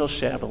with Angel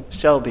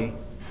Shelby.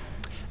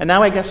 And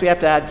now I guess we have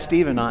to add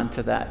Stephen on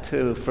to that,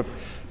 too, for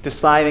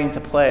deciding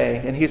to play.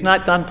 And he's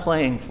not done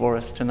playing for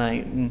us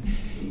tonight. And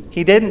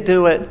he didn't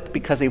do it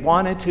because he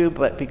wanted to,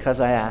 but because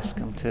I asked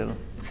him to.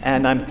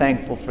 And I'm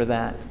thankful for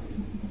that.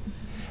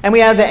 And we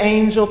have the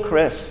angel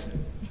Chris,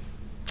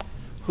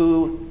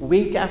 who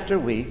week after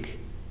week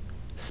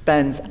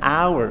spends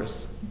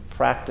hours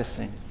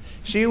practicing.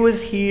 She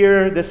was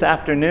here this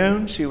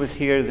afternoon. She was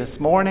here this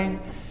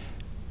morning.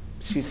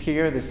 She's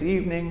here this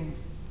evening.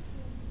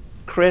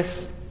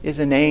 Chris is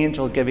an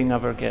angel giving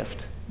of her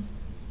gift.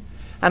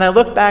 And I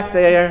look back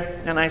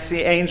there and I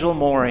see Angel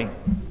Maury.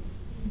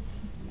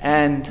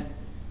 And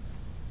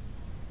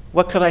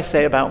what could I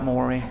say about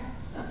Maury?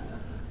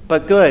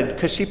 But good,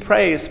 because she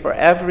prays for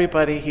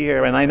everybody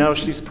here, and I know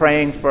she's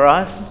praying for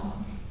us.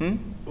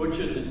 Butch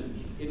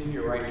isn't in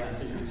here right now,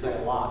 so you can say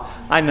a lot.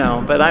 I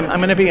know, but I'm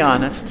going to be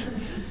honest.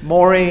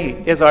 Maury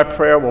is our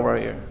prayer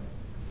warrior.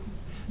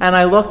 And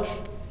I look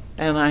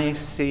and I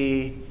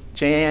see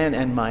Jan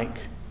and Mike,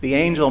 the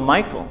angel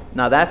Michael.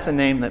 Now that's a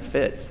name that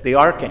fits, the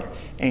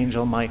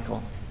Archangel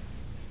Michael.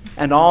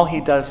 And all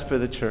he does for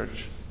the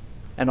church,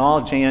 and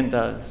all Jan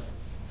does.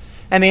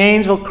 And the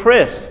angel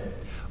Chris,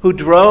 who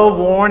drove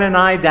Warren and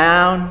I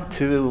down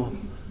to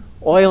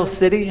Oil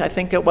City, I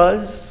think it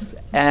was,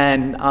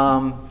 and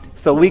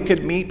so we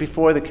could meet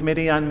before the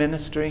Committee on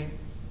Ministry.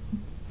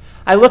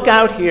 I look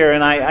out here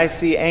and I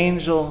see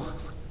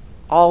angels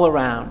all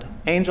around.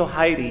 Angel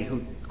Heidi,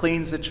 who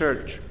cleans the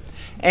church.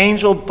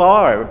 Angel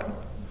Barb,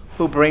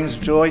 who brings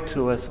joy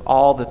to us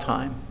all the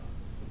time.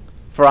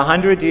 For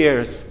 100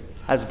 years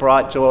has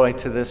brought joy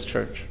to this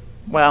church.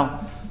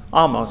 Well,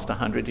 almost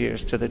 100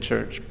 years to the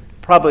church.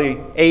 Probably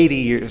 80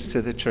 years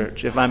to the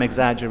church, if I'm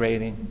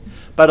exaggerating,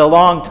 but a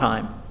long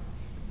time.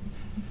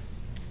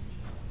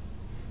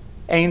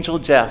 Angel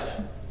Jeff,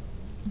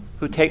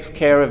 who takes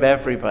care of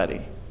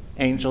everybody.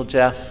 Angel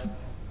Jeff,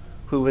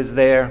 who was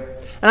there.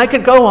 And I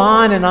could go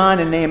on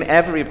and name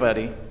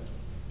everybody,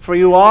 for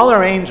you all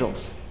are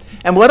angels.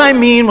 And what I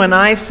mean when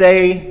I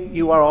say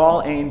you are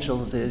all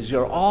angels is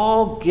you're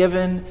all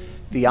given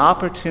the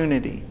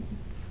opportunity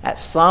at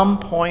some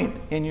point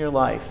in your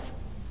life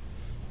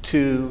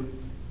to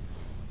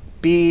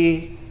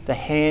be the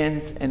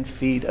hands and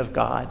feet of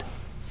God.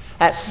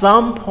 At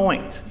some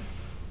point,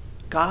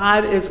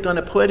 God is going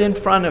to put in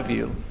front of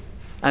you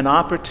an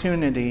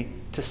opportunity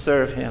to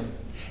serve him.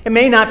 It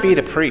may not be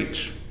to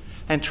preach.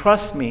 And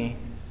trust me,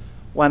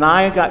 when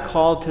I got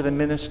called to the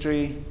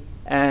ministry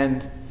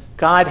and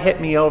God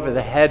hit me over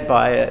the head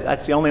by it,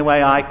 that's the only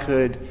way I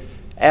could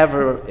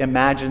ever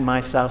imagine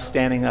myself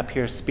standing up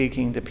here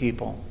speaking to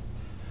people.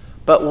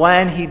 But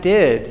when he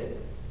did,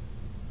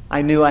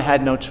 I knew I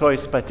had no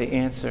choice but to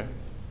answer.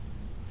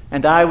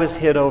 And I was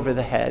hit over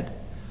the head.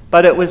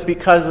 But it was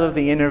because of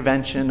the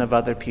intervention of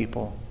other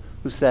people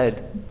who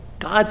said,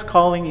 God's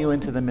calling you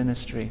into the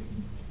ministry.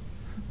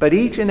 But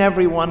each and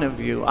every one of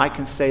you, I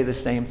can say the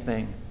same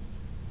thing.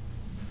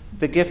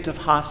 The gift of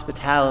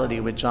hospitality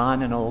with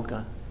John and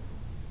Olga.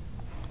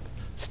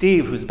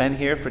 Steve, who's been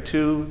here for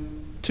two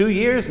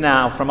years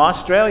now from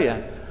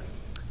Australia.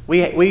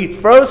 We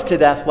froze to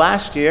death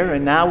last year,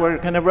 and now we're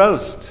going to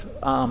roast.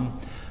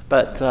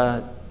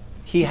 But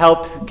he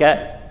helped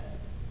get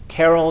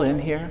Carol in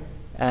here,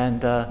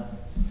 and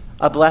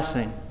a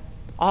blessing.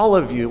 All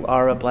of you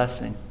are a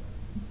blessing.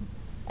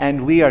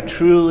 And we are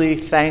truly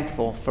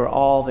thankful for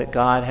all that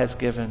God has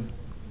given.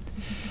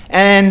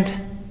 And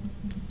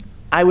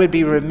I would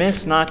be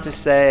remiss not to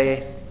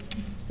say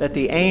that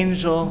the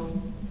angel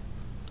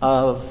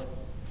of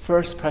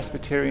First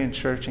Presbyterian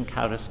Church in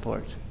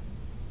Coudersport,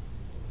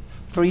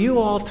 for you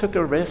all took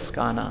a risk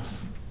on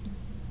us.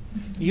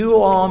 You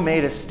all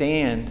made a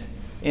stand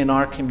in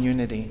our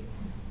community.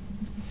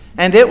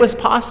 And it was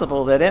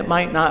possible that it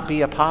might not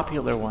be a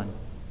popular one.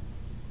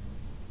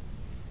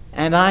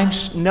 And I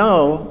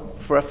know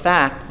for a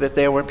fact that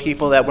there were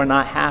people that were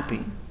not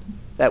happy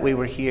that we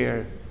were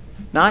here.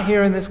 Not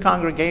here in this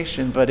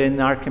congregation, but in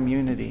our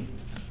community.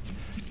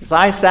 Because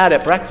I sat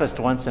at breakfast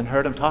once and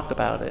heard them talk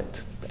about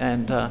it.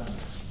 And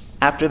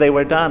after they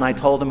were done, I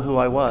told them who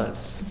I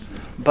was.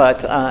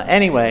 But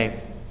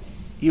anyway,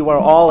 you are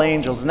all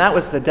angels. And that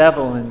was the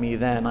devil in me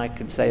then, I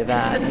could say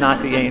that,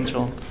 not the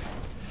angel.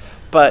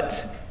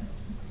 But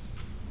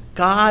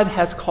God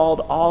has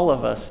called all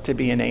of us to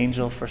be an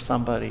angel for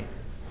somebody.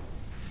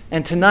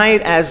 And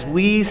tonight, as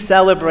we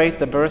celebrate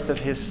the birth of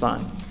his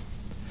son,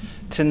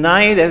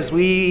 tonight as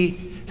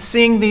we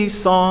sing these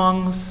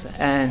songs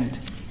and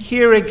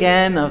hear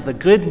again of the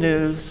good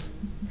news,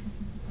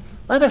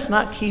 let us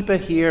not keep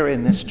it here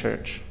in this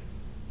church.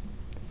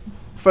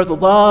 For the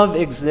love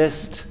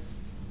exists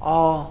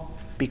all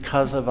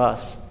because of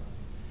us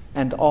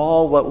and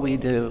all what we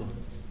do.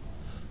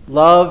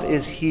 Love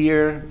is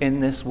here in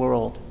this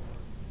world.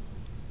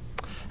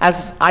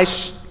 As I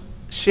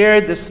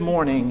shared this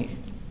morning,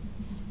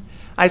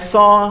 I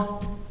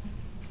saw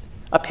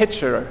a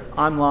picture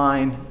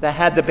online that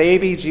had the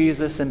baby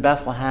Jesus in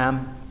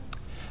Bethlehem,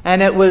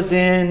 and it was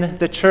in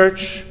the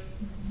church,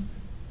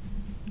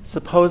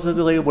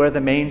 supposedly where the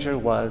manger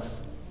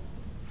was.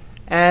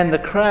 And the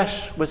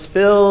creche was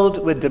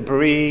filled with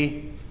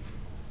debris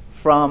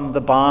from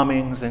the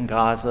bombings in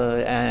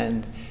Gaza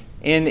and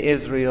in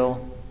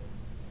Israel,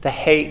 the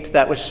hate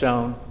that was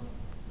shown.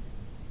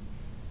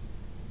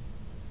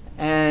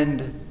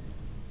 And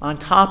on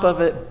top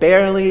of it,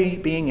 barely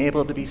being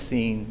able to be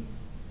seen,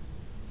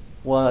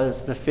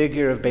 was the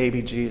figure of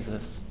baby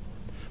Jesus.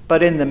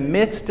 But in the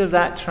midst of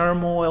that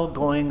turmoil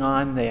going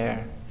on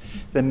there,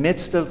 the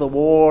midst of the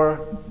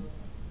war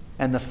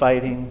and the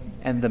fighting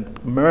and the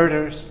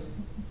murders,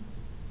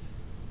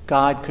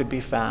 God could be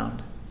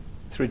found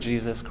through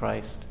Jesus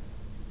Christ.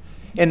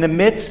 In the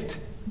midst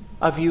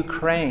of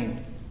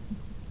Ukraine,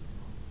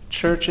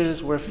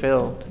 churches were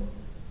filled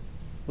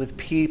with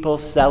people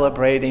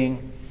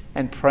celebrating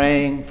and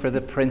praying for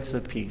the Prince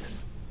of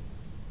Peace.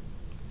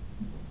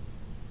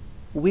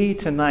 We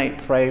tonight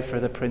pray for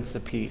the Prince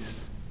of Peace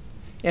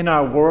in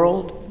our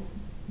world,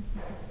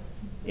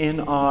 in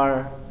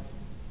our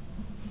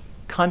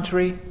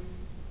country.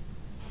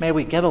 May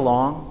we get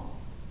along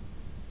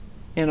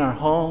in our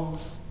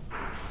homes,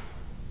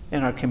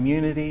 in our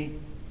community,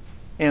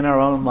 in our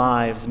own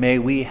lives. May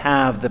we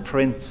have the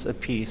Prince of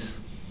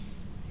Peace.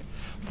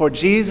 For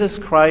Jesus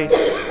Christ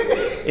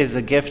is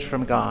a gift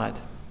from God.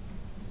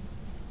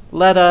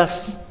 Let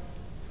us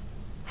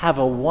have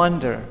a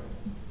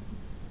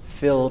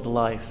wonder-filled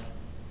life,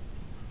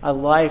 a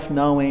life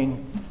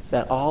knowing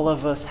that all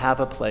of us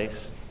have a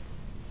place,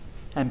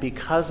 and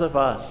because of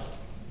us,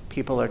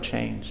 people are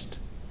changed.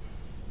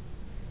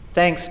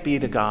 Thanks be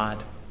to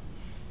God.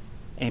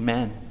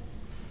 Amen.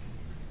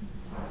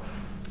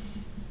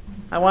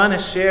 I want to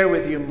share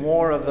with you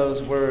more of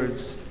those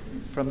words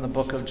from the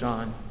book of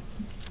John,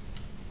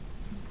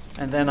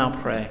 and then I'll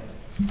pray.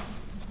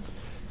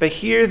 But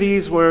hear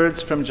these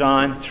words from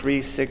John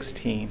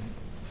 3:16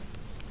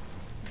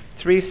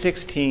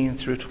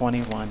 through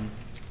 21.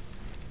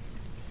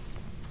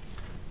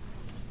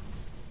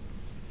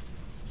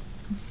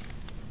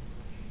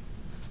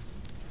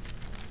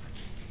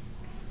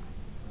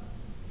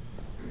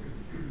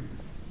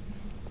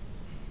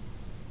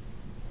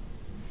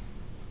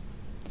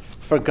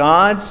 For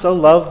God so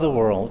loved the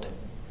world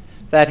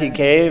that he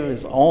gave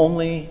his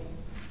only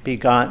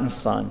begotten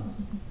Son,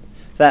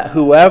 that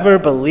whoever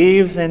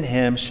believes in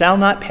him shall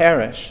not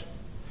perish,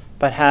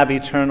 but have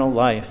eternal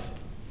life.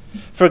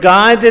 For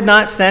God did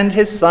not send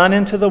his Son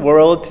into the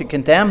world to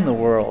condemn the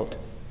world,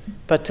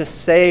 but to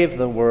save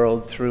the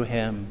world through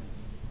him.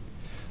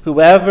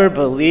 Whoever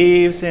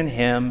believes in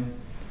him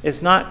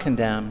is not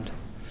condemned,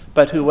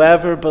 but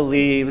whoever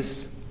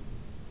believes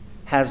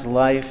has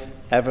life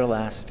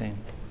everlasting,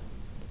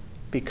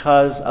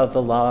 because of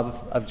the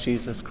love of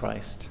Jesus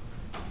Christ.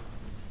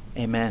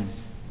 Amen.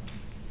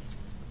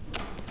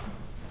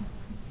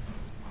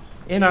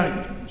 In our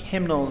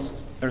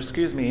hymnals,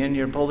 in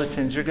your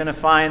bulletins, you're going to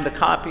find the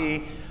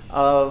copy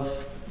of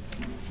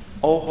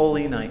O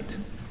Holy Night.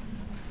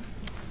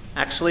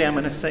 Actually, I'm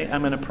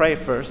going to pray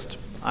first.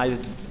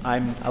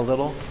 I'm a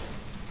little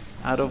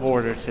out of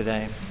order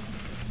today.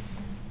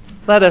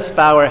 Let us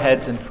bow our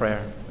heads in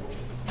prayer.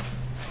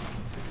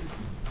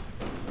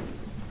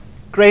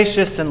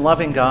 Gracious and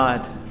loving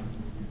God,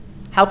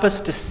 help us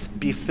to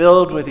be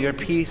filled with your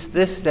peace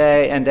this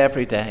day and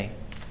every day.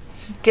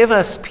 Give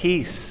us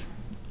peace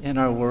in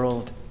our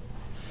world.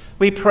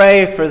 We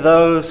pray for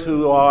those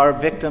who are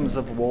victims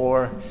of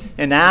war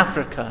in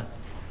Africa,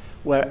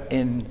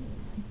 in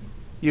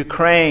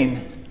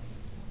Ukraine,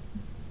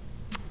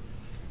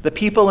 the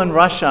people in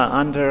Russia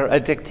under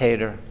a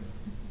dictator.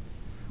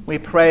 We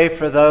pray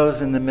for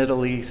those in the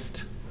Middle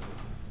East.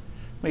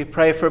 We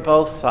pray for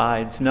both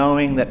sides,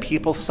 knowing that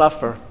people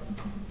suffer.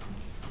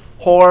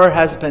 Horror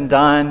has been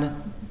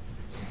done,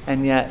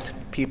 and yet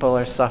people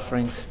are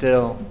suffering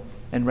still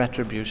in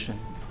retribution.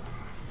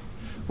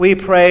 We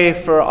pray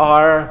for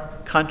our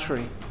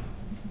country.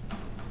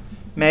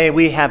 May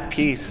we have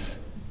peace.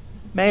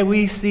 May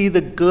we see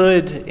the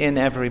good in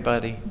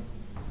everybody,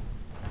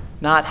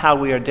 not how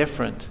we are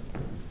different,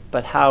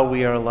 but how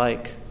we are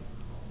alike.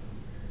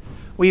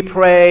 We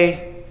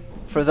pray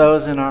for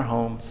those in our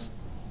homes,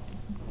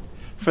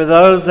 for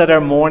those that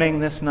are mourning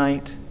this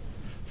night,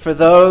 for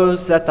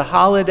those that the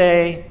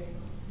holiday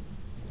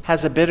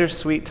has a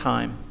bittersweet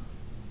time.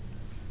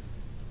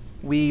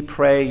 We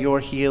pray your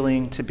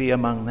healing to be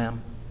among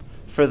them.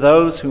 For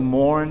those who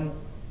mourn,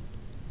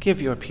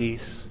 give your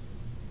peace.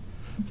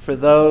 For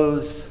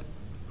those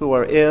who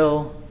are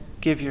ill,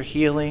 give your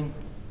healing.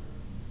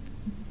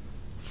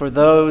 For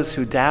those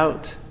who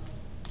doubt,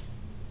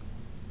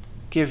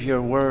 give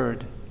your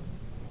word.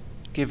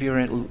 Give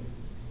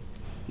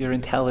your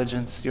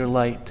intelligence, your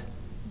light.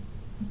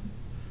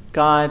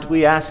 God,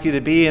 we ask you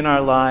to be in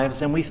our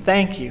lives, and we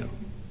thank you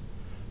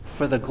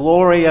for the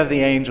glory of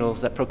the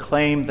angels that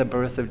proclaimed the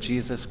birth of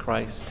Jesus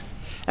Christ.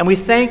 And we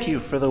thank you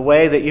for the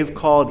way that you've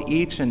called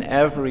each and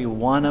every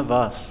one of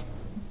us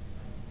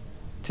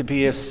to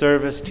be of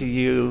service to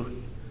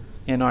you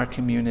in our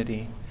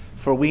community.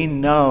 For we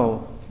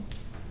know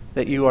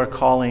that you are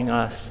calling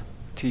us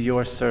to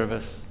your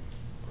service.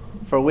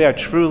 For we are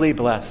truly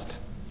blessed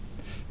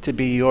to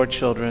be your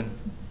children.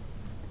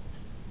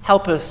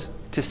 Help us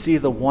to see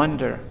the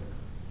wonder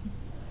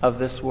of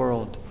this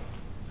world.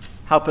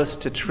 Help us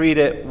to treat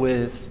it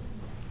with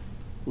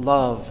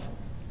love.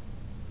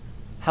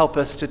 Help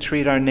us to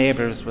treat our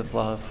neighbors with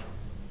love.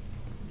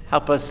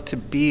 Help us to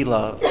be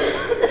love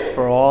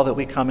for all that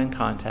we come in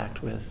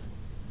contact with.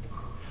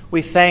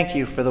 We thank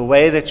you for the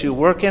way that you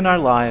work in our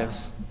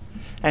lives,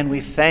 And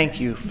we thank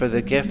you for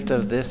the gift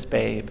of this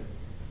babe,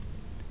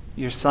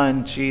 your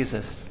Son,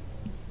 Jesus,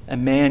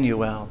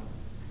 Emmanuel,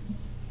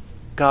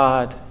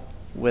 God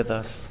with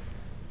us.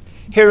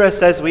 Hear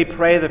us as we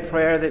pray the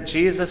prayer that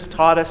Jesus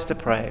taught us to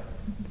pray.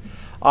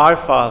 Our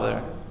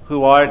Father,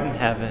 who art in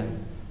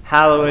heaven,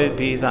 hallowed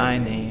be thy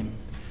name.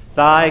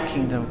 Thy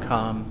kingdom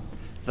come,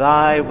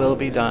 thy will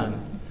be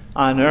done,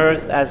 on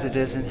earth as it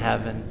is in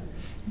heaven.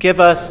 Give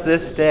us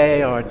this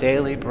day our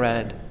daily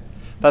bread,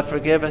 but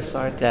forgive us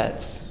our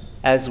debts,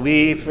 as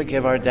we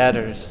forgive our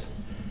debtors.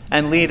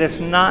 And lead us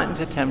not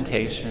into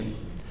temptation,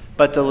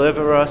 but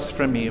deliver us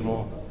from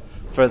evil.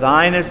 For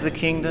thine is the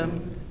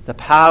kingdom, the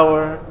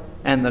power,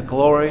 and the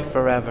glory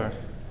forever.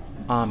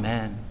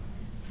 Amen.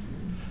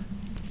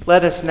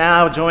 Let us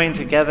now join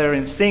together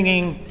in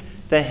singing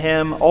the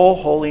hymn, O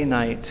Holy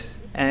Night.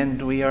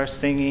 And we are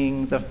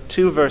singing the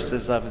 2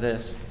 verses of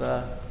this.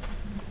 The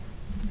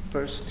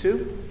verse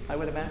 2, I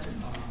would imagine.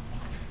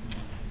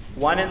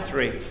 1 and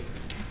 3.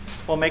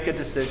 We'll make a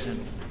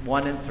decision.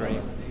 1 and 3.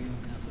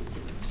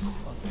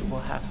 We'll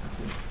have to do.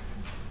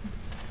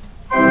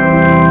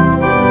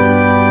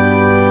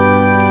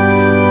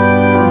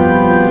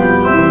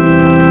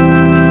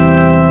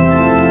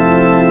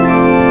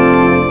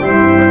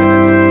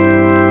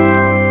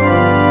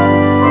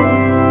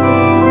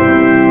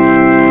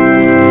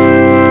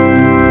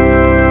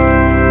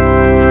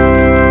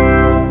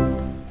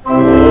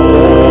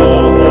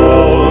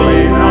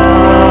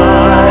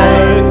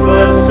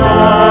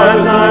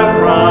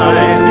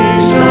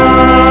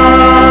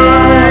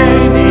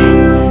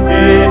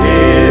 It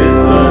is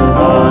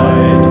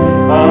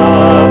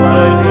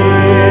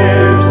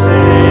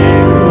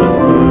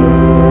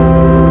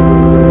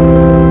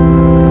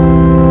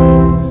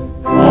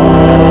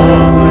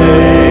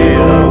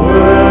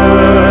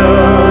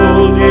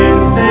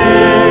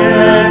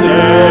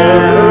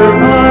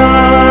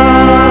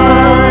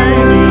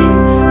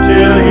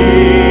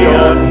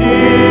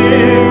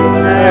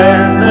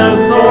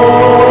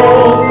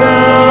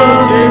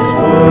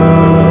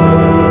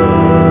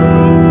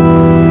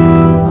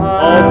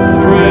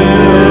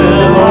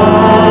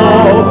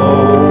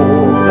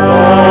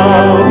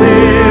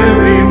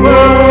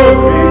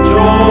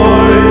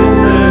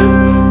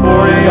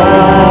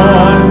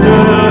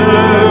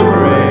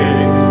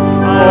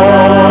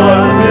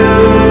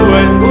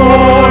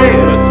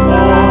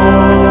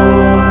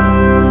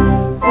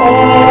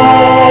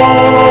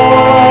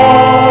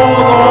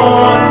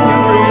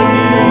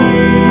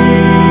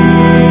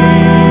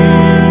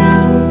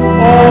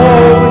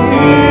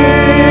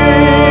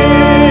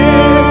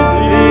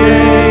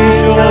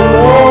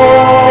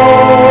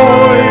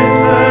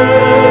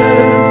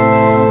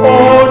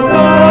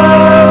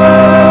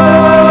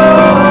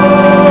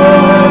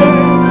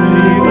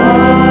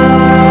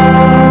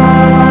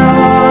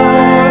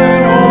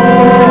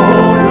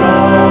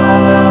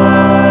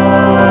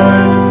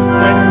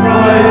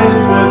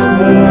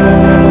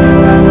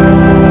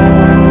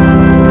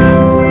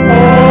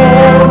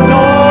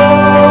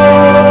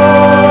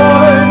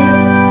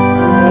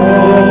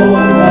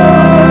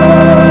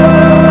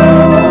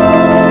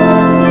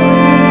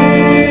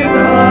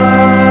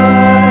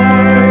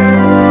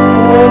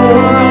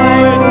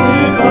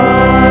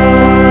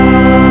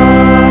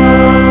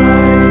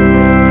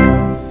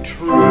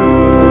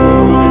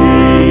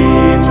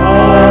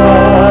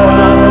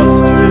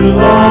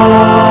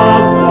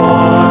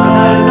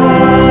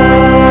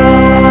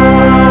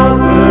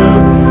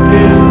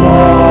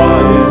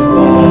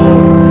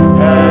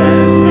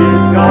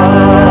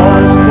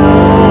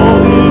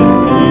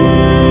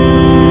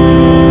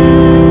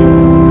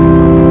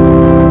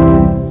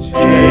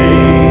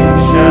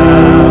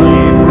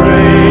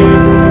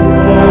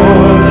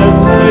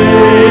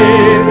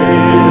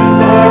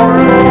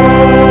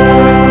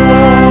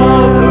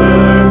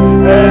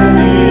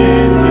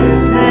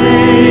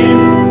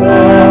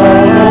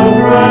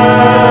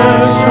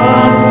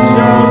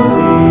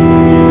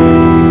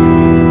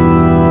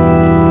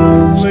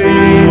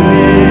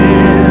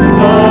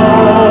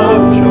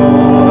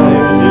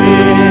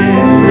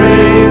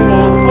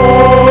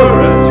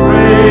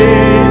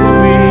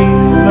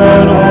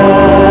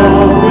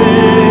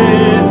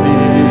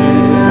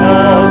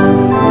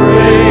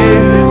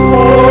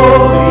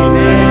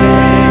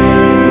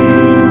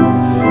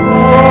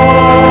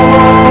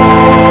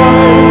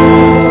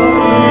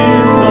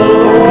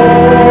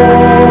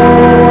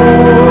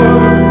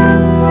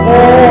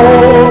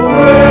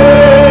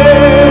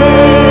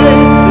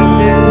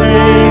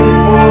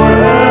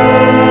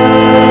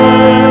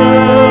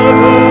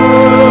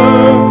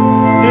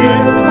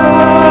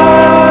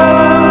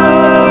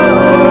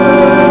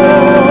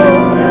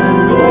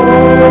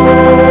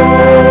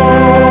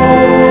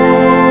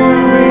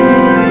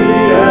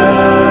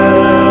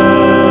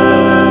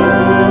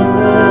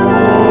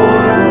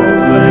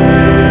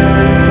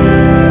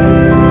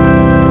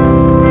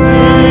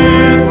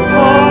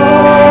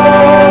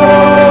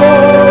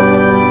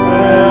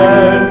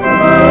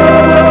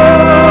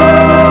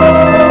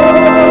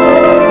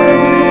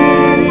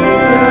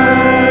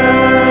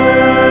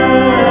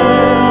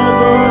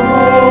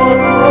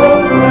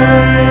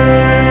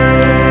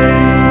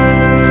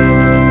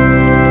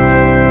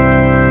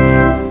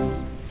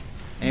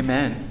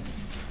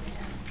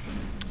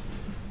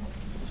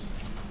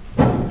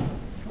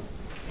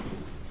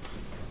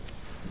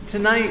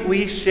tonight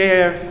we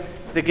share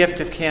the gift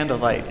of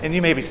candlelight, and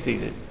you may be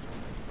seated.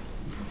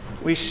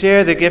 We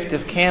share the gift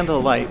of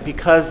candlelight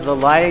because the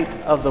light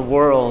of the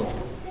world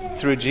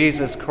through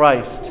Jesus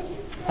Christ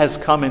has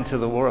come into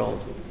the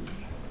world.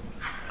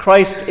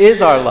 Christ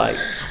is our light.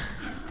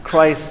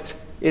 Christ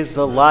is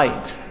the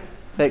light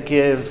that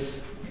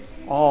gives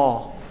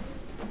all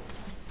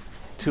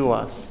to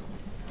us,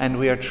 and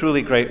we are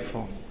truly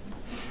grateful.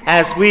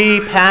 As we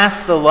pass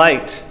the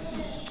light,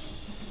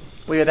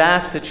 we would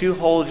ask that you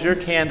hold your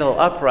candle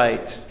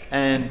upright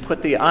and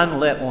put the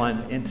unlit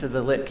one into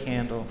the lit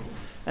candle.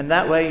 And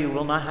that way you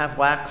will not have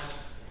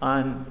wax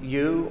on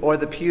you or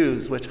the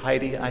pews, which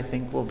Heidi, I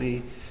think, will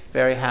be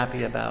very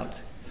happy about.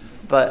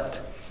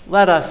 But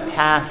let us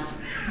pass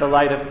the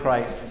light of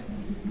Christ.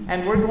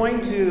 And we're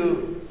going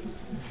to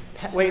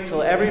wait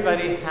till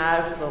everybody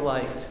has the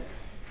light.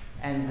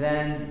 And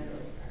then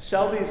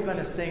Shelby's going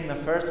to sing the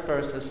first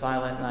verse of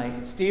Silent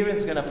Night.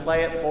 Stephen's going to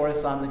play it for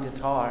us on the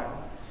guitar.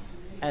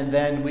 And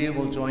then we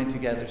will join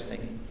together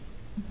singing.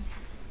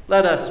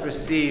 Let us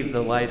receive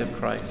the light of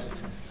Christ.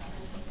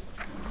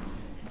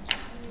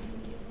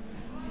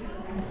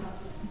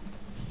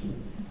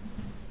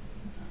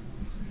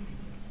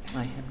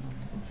 My hymnal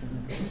sits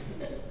in the room.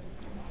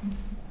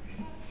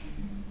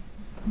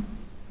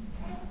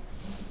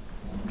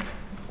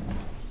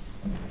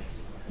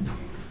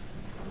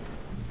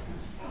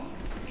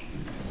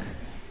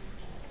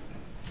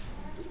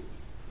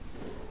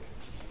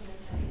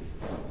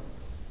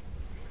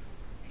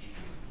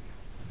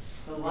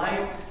 The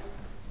light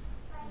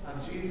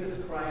of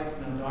Jesus Christ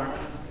no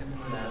darkness can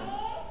put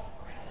out.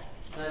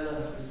 Let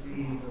us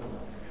receive the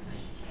light.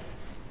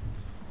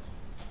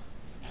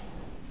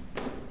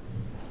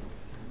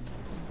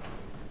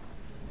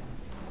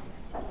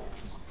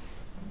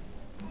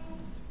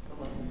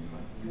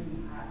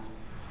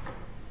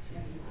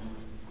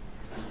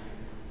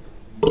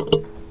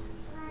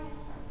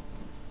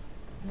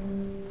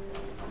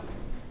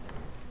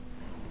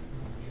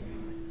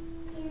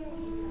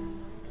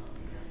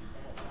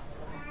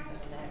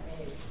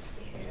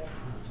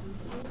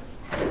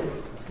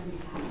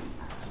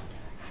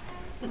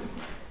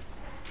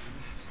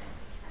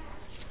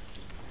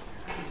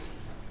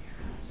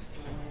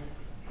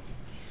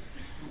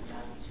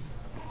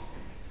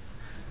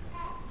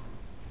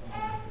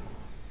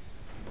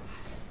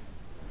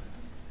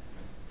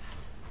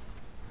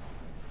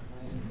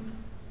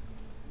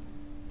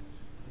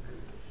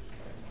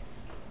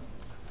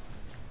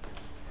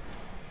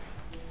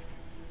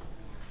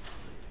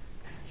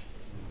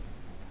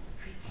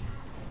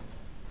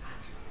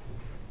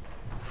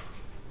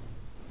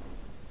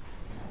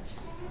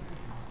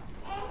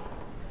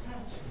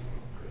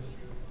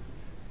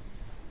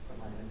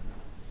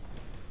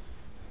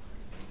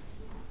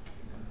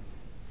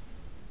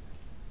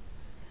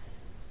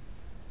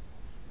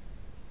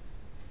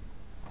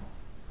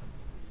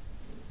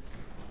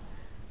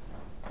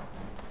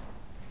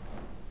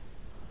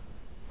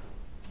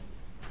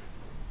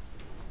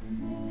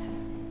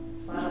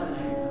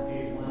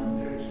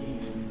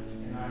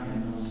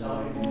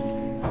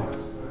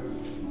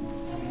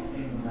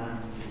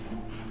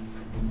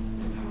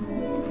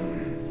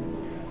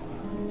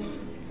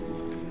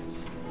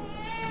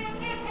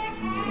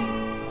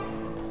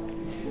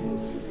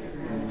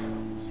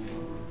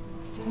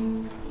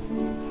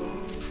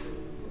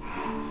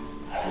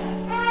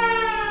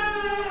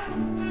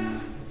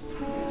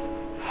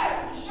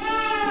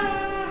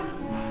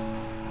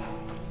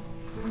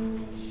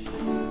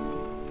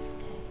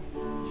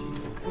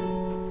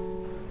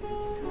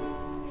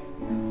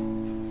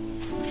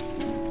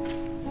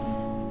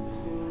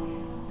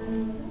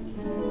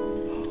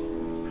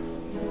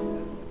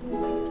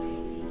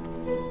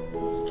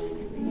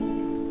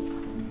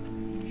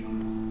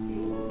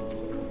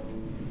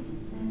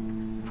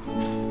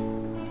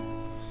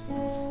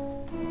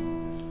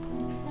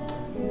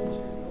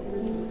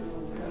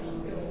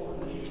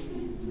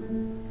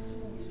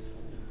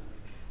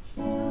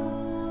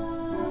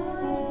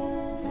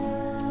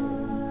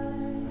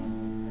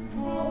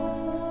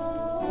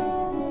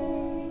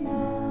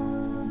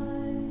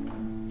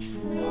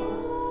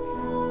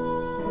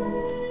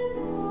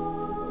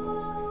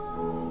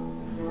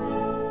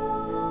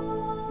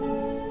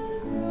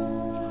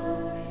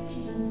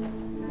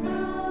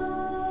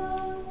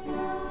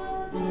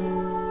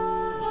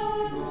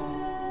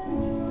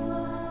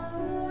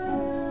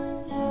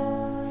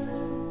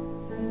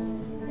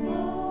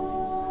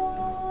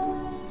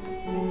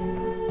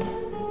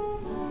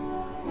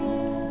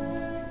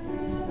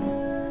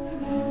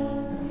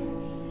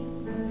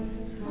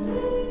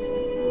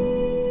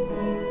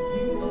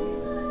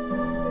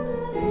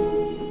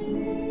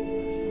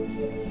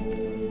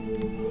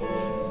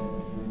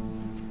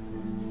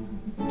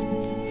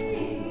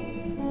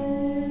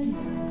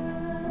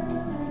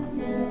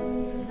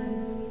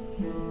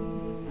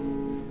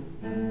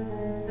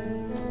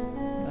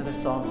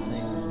 us all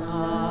sing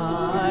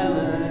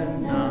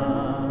Silent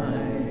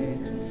Night,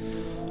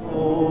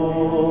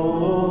 Holy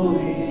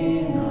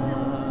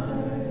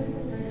Night.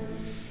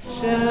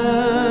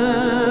 Shepherds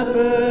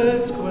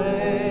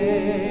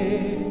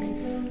quake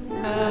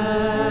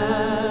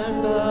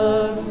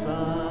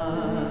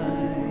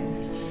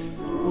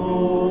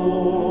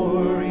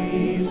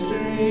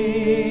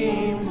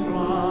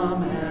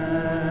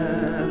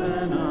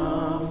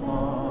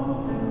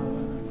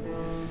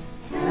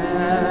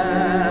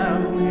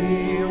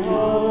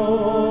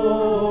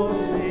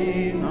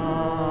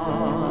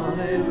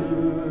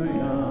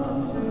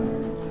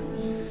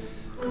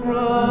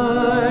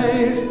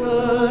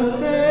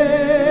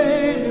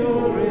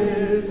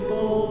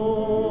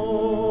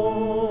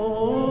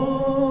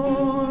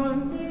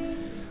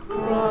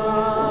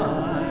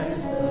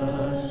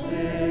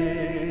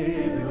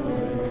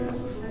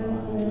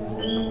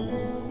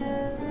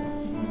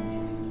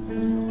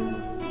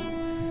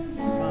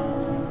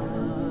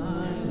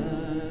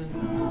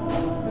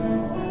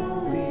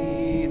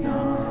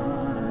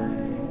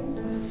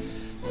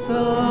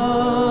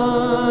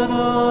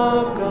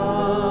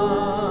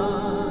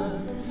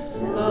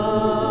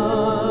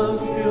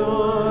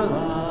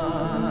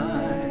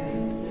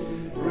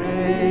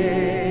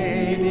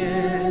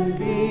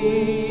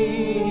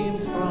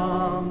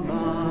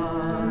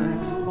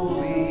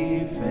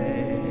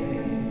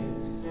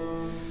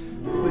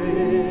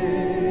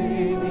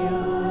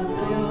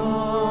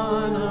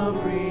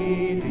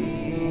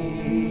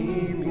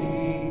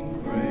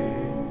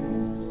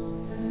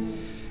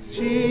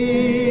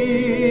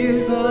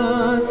Jesus,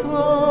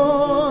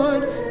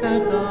 Lord,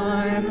 at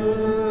thy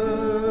birth.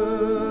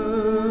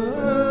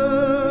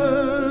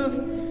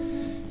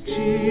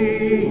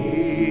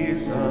 Jesus,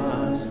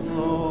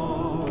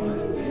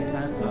 Lord,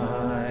 at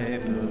thy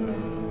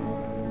birth.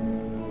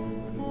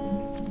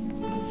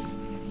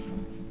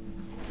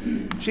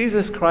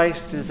 Jesus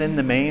Christ is in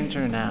the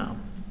manger now,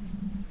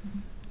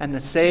 and the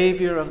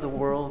Savior of the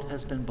world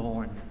has been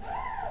born.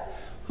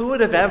 Who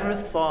would have ever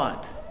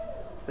thought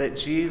that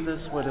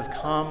Jesus would have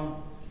come,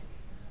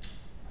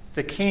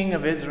 the King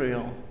of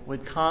Israel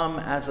would come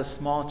as a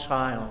small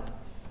child,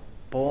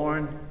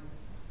 born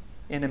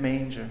in a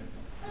manger?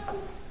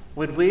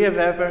 Would we have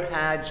ever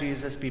had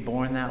Jesus be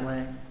born that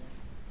way?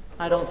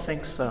 I don't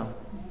think so.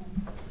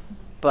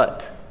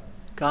 But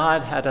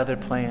God had other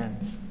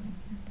plans.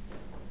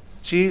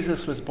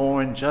 Jesus was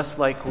born just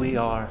like we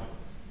are,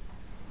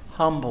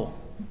 humble,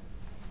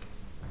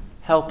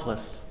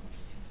 helpless,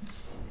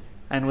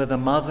 and with a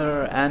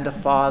mother and a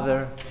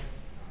father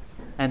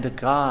and a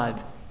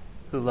God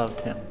who loved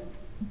him.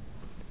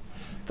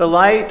 The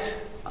light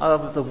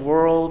of the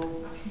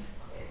world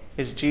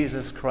is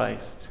Jesus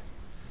Christ,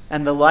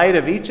 and the light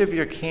of each of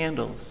your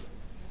candles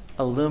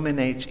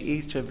illuminates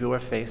each of your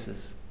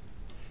faces.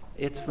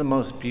 It's the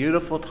most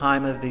beautiful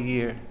time of the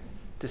year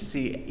to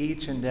see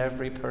each and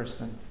every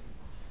person's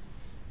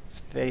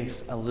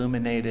face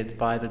illuminated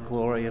by the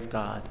glory of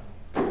God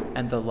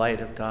and the light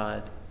of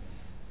God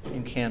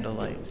in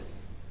candlelight.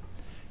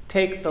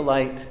 Take the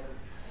light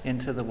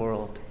into the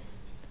world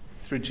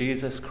through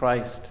Jesus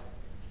Christ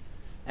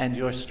and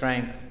your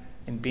strength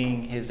in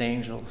being his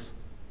angels.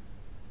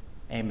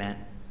 Amen.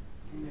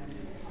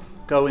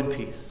 Go in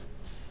peace.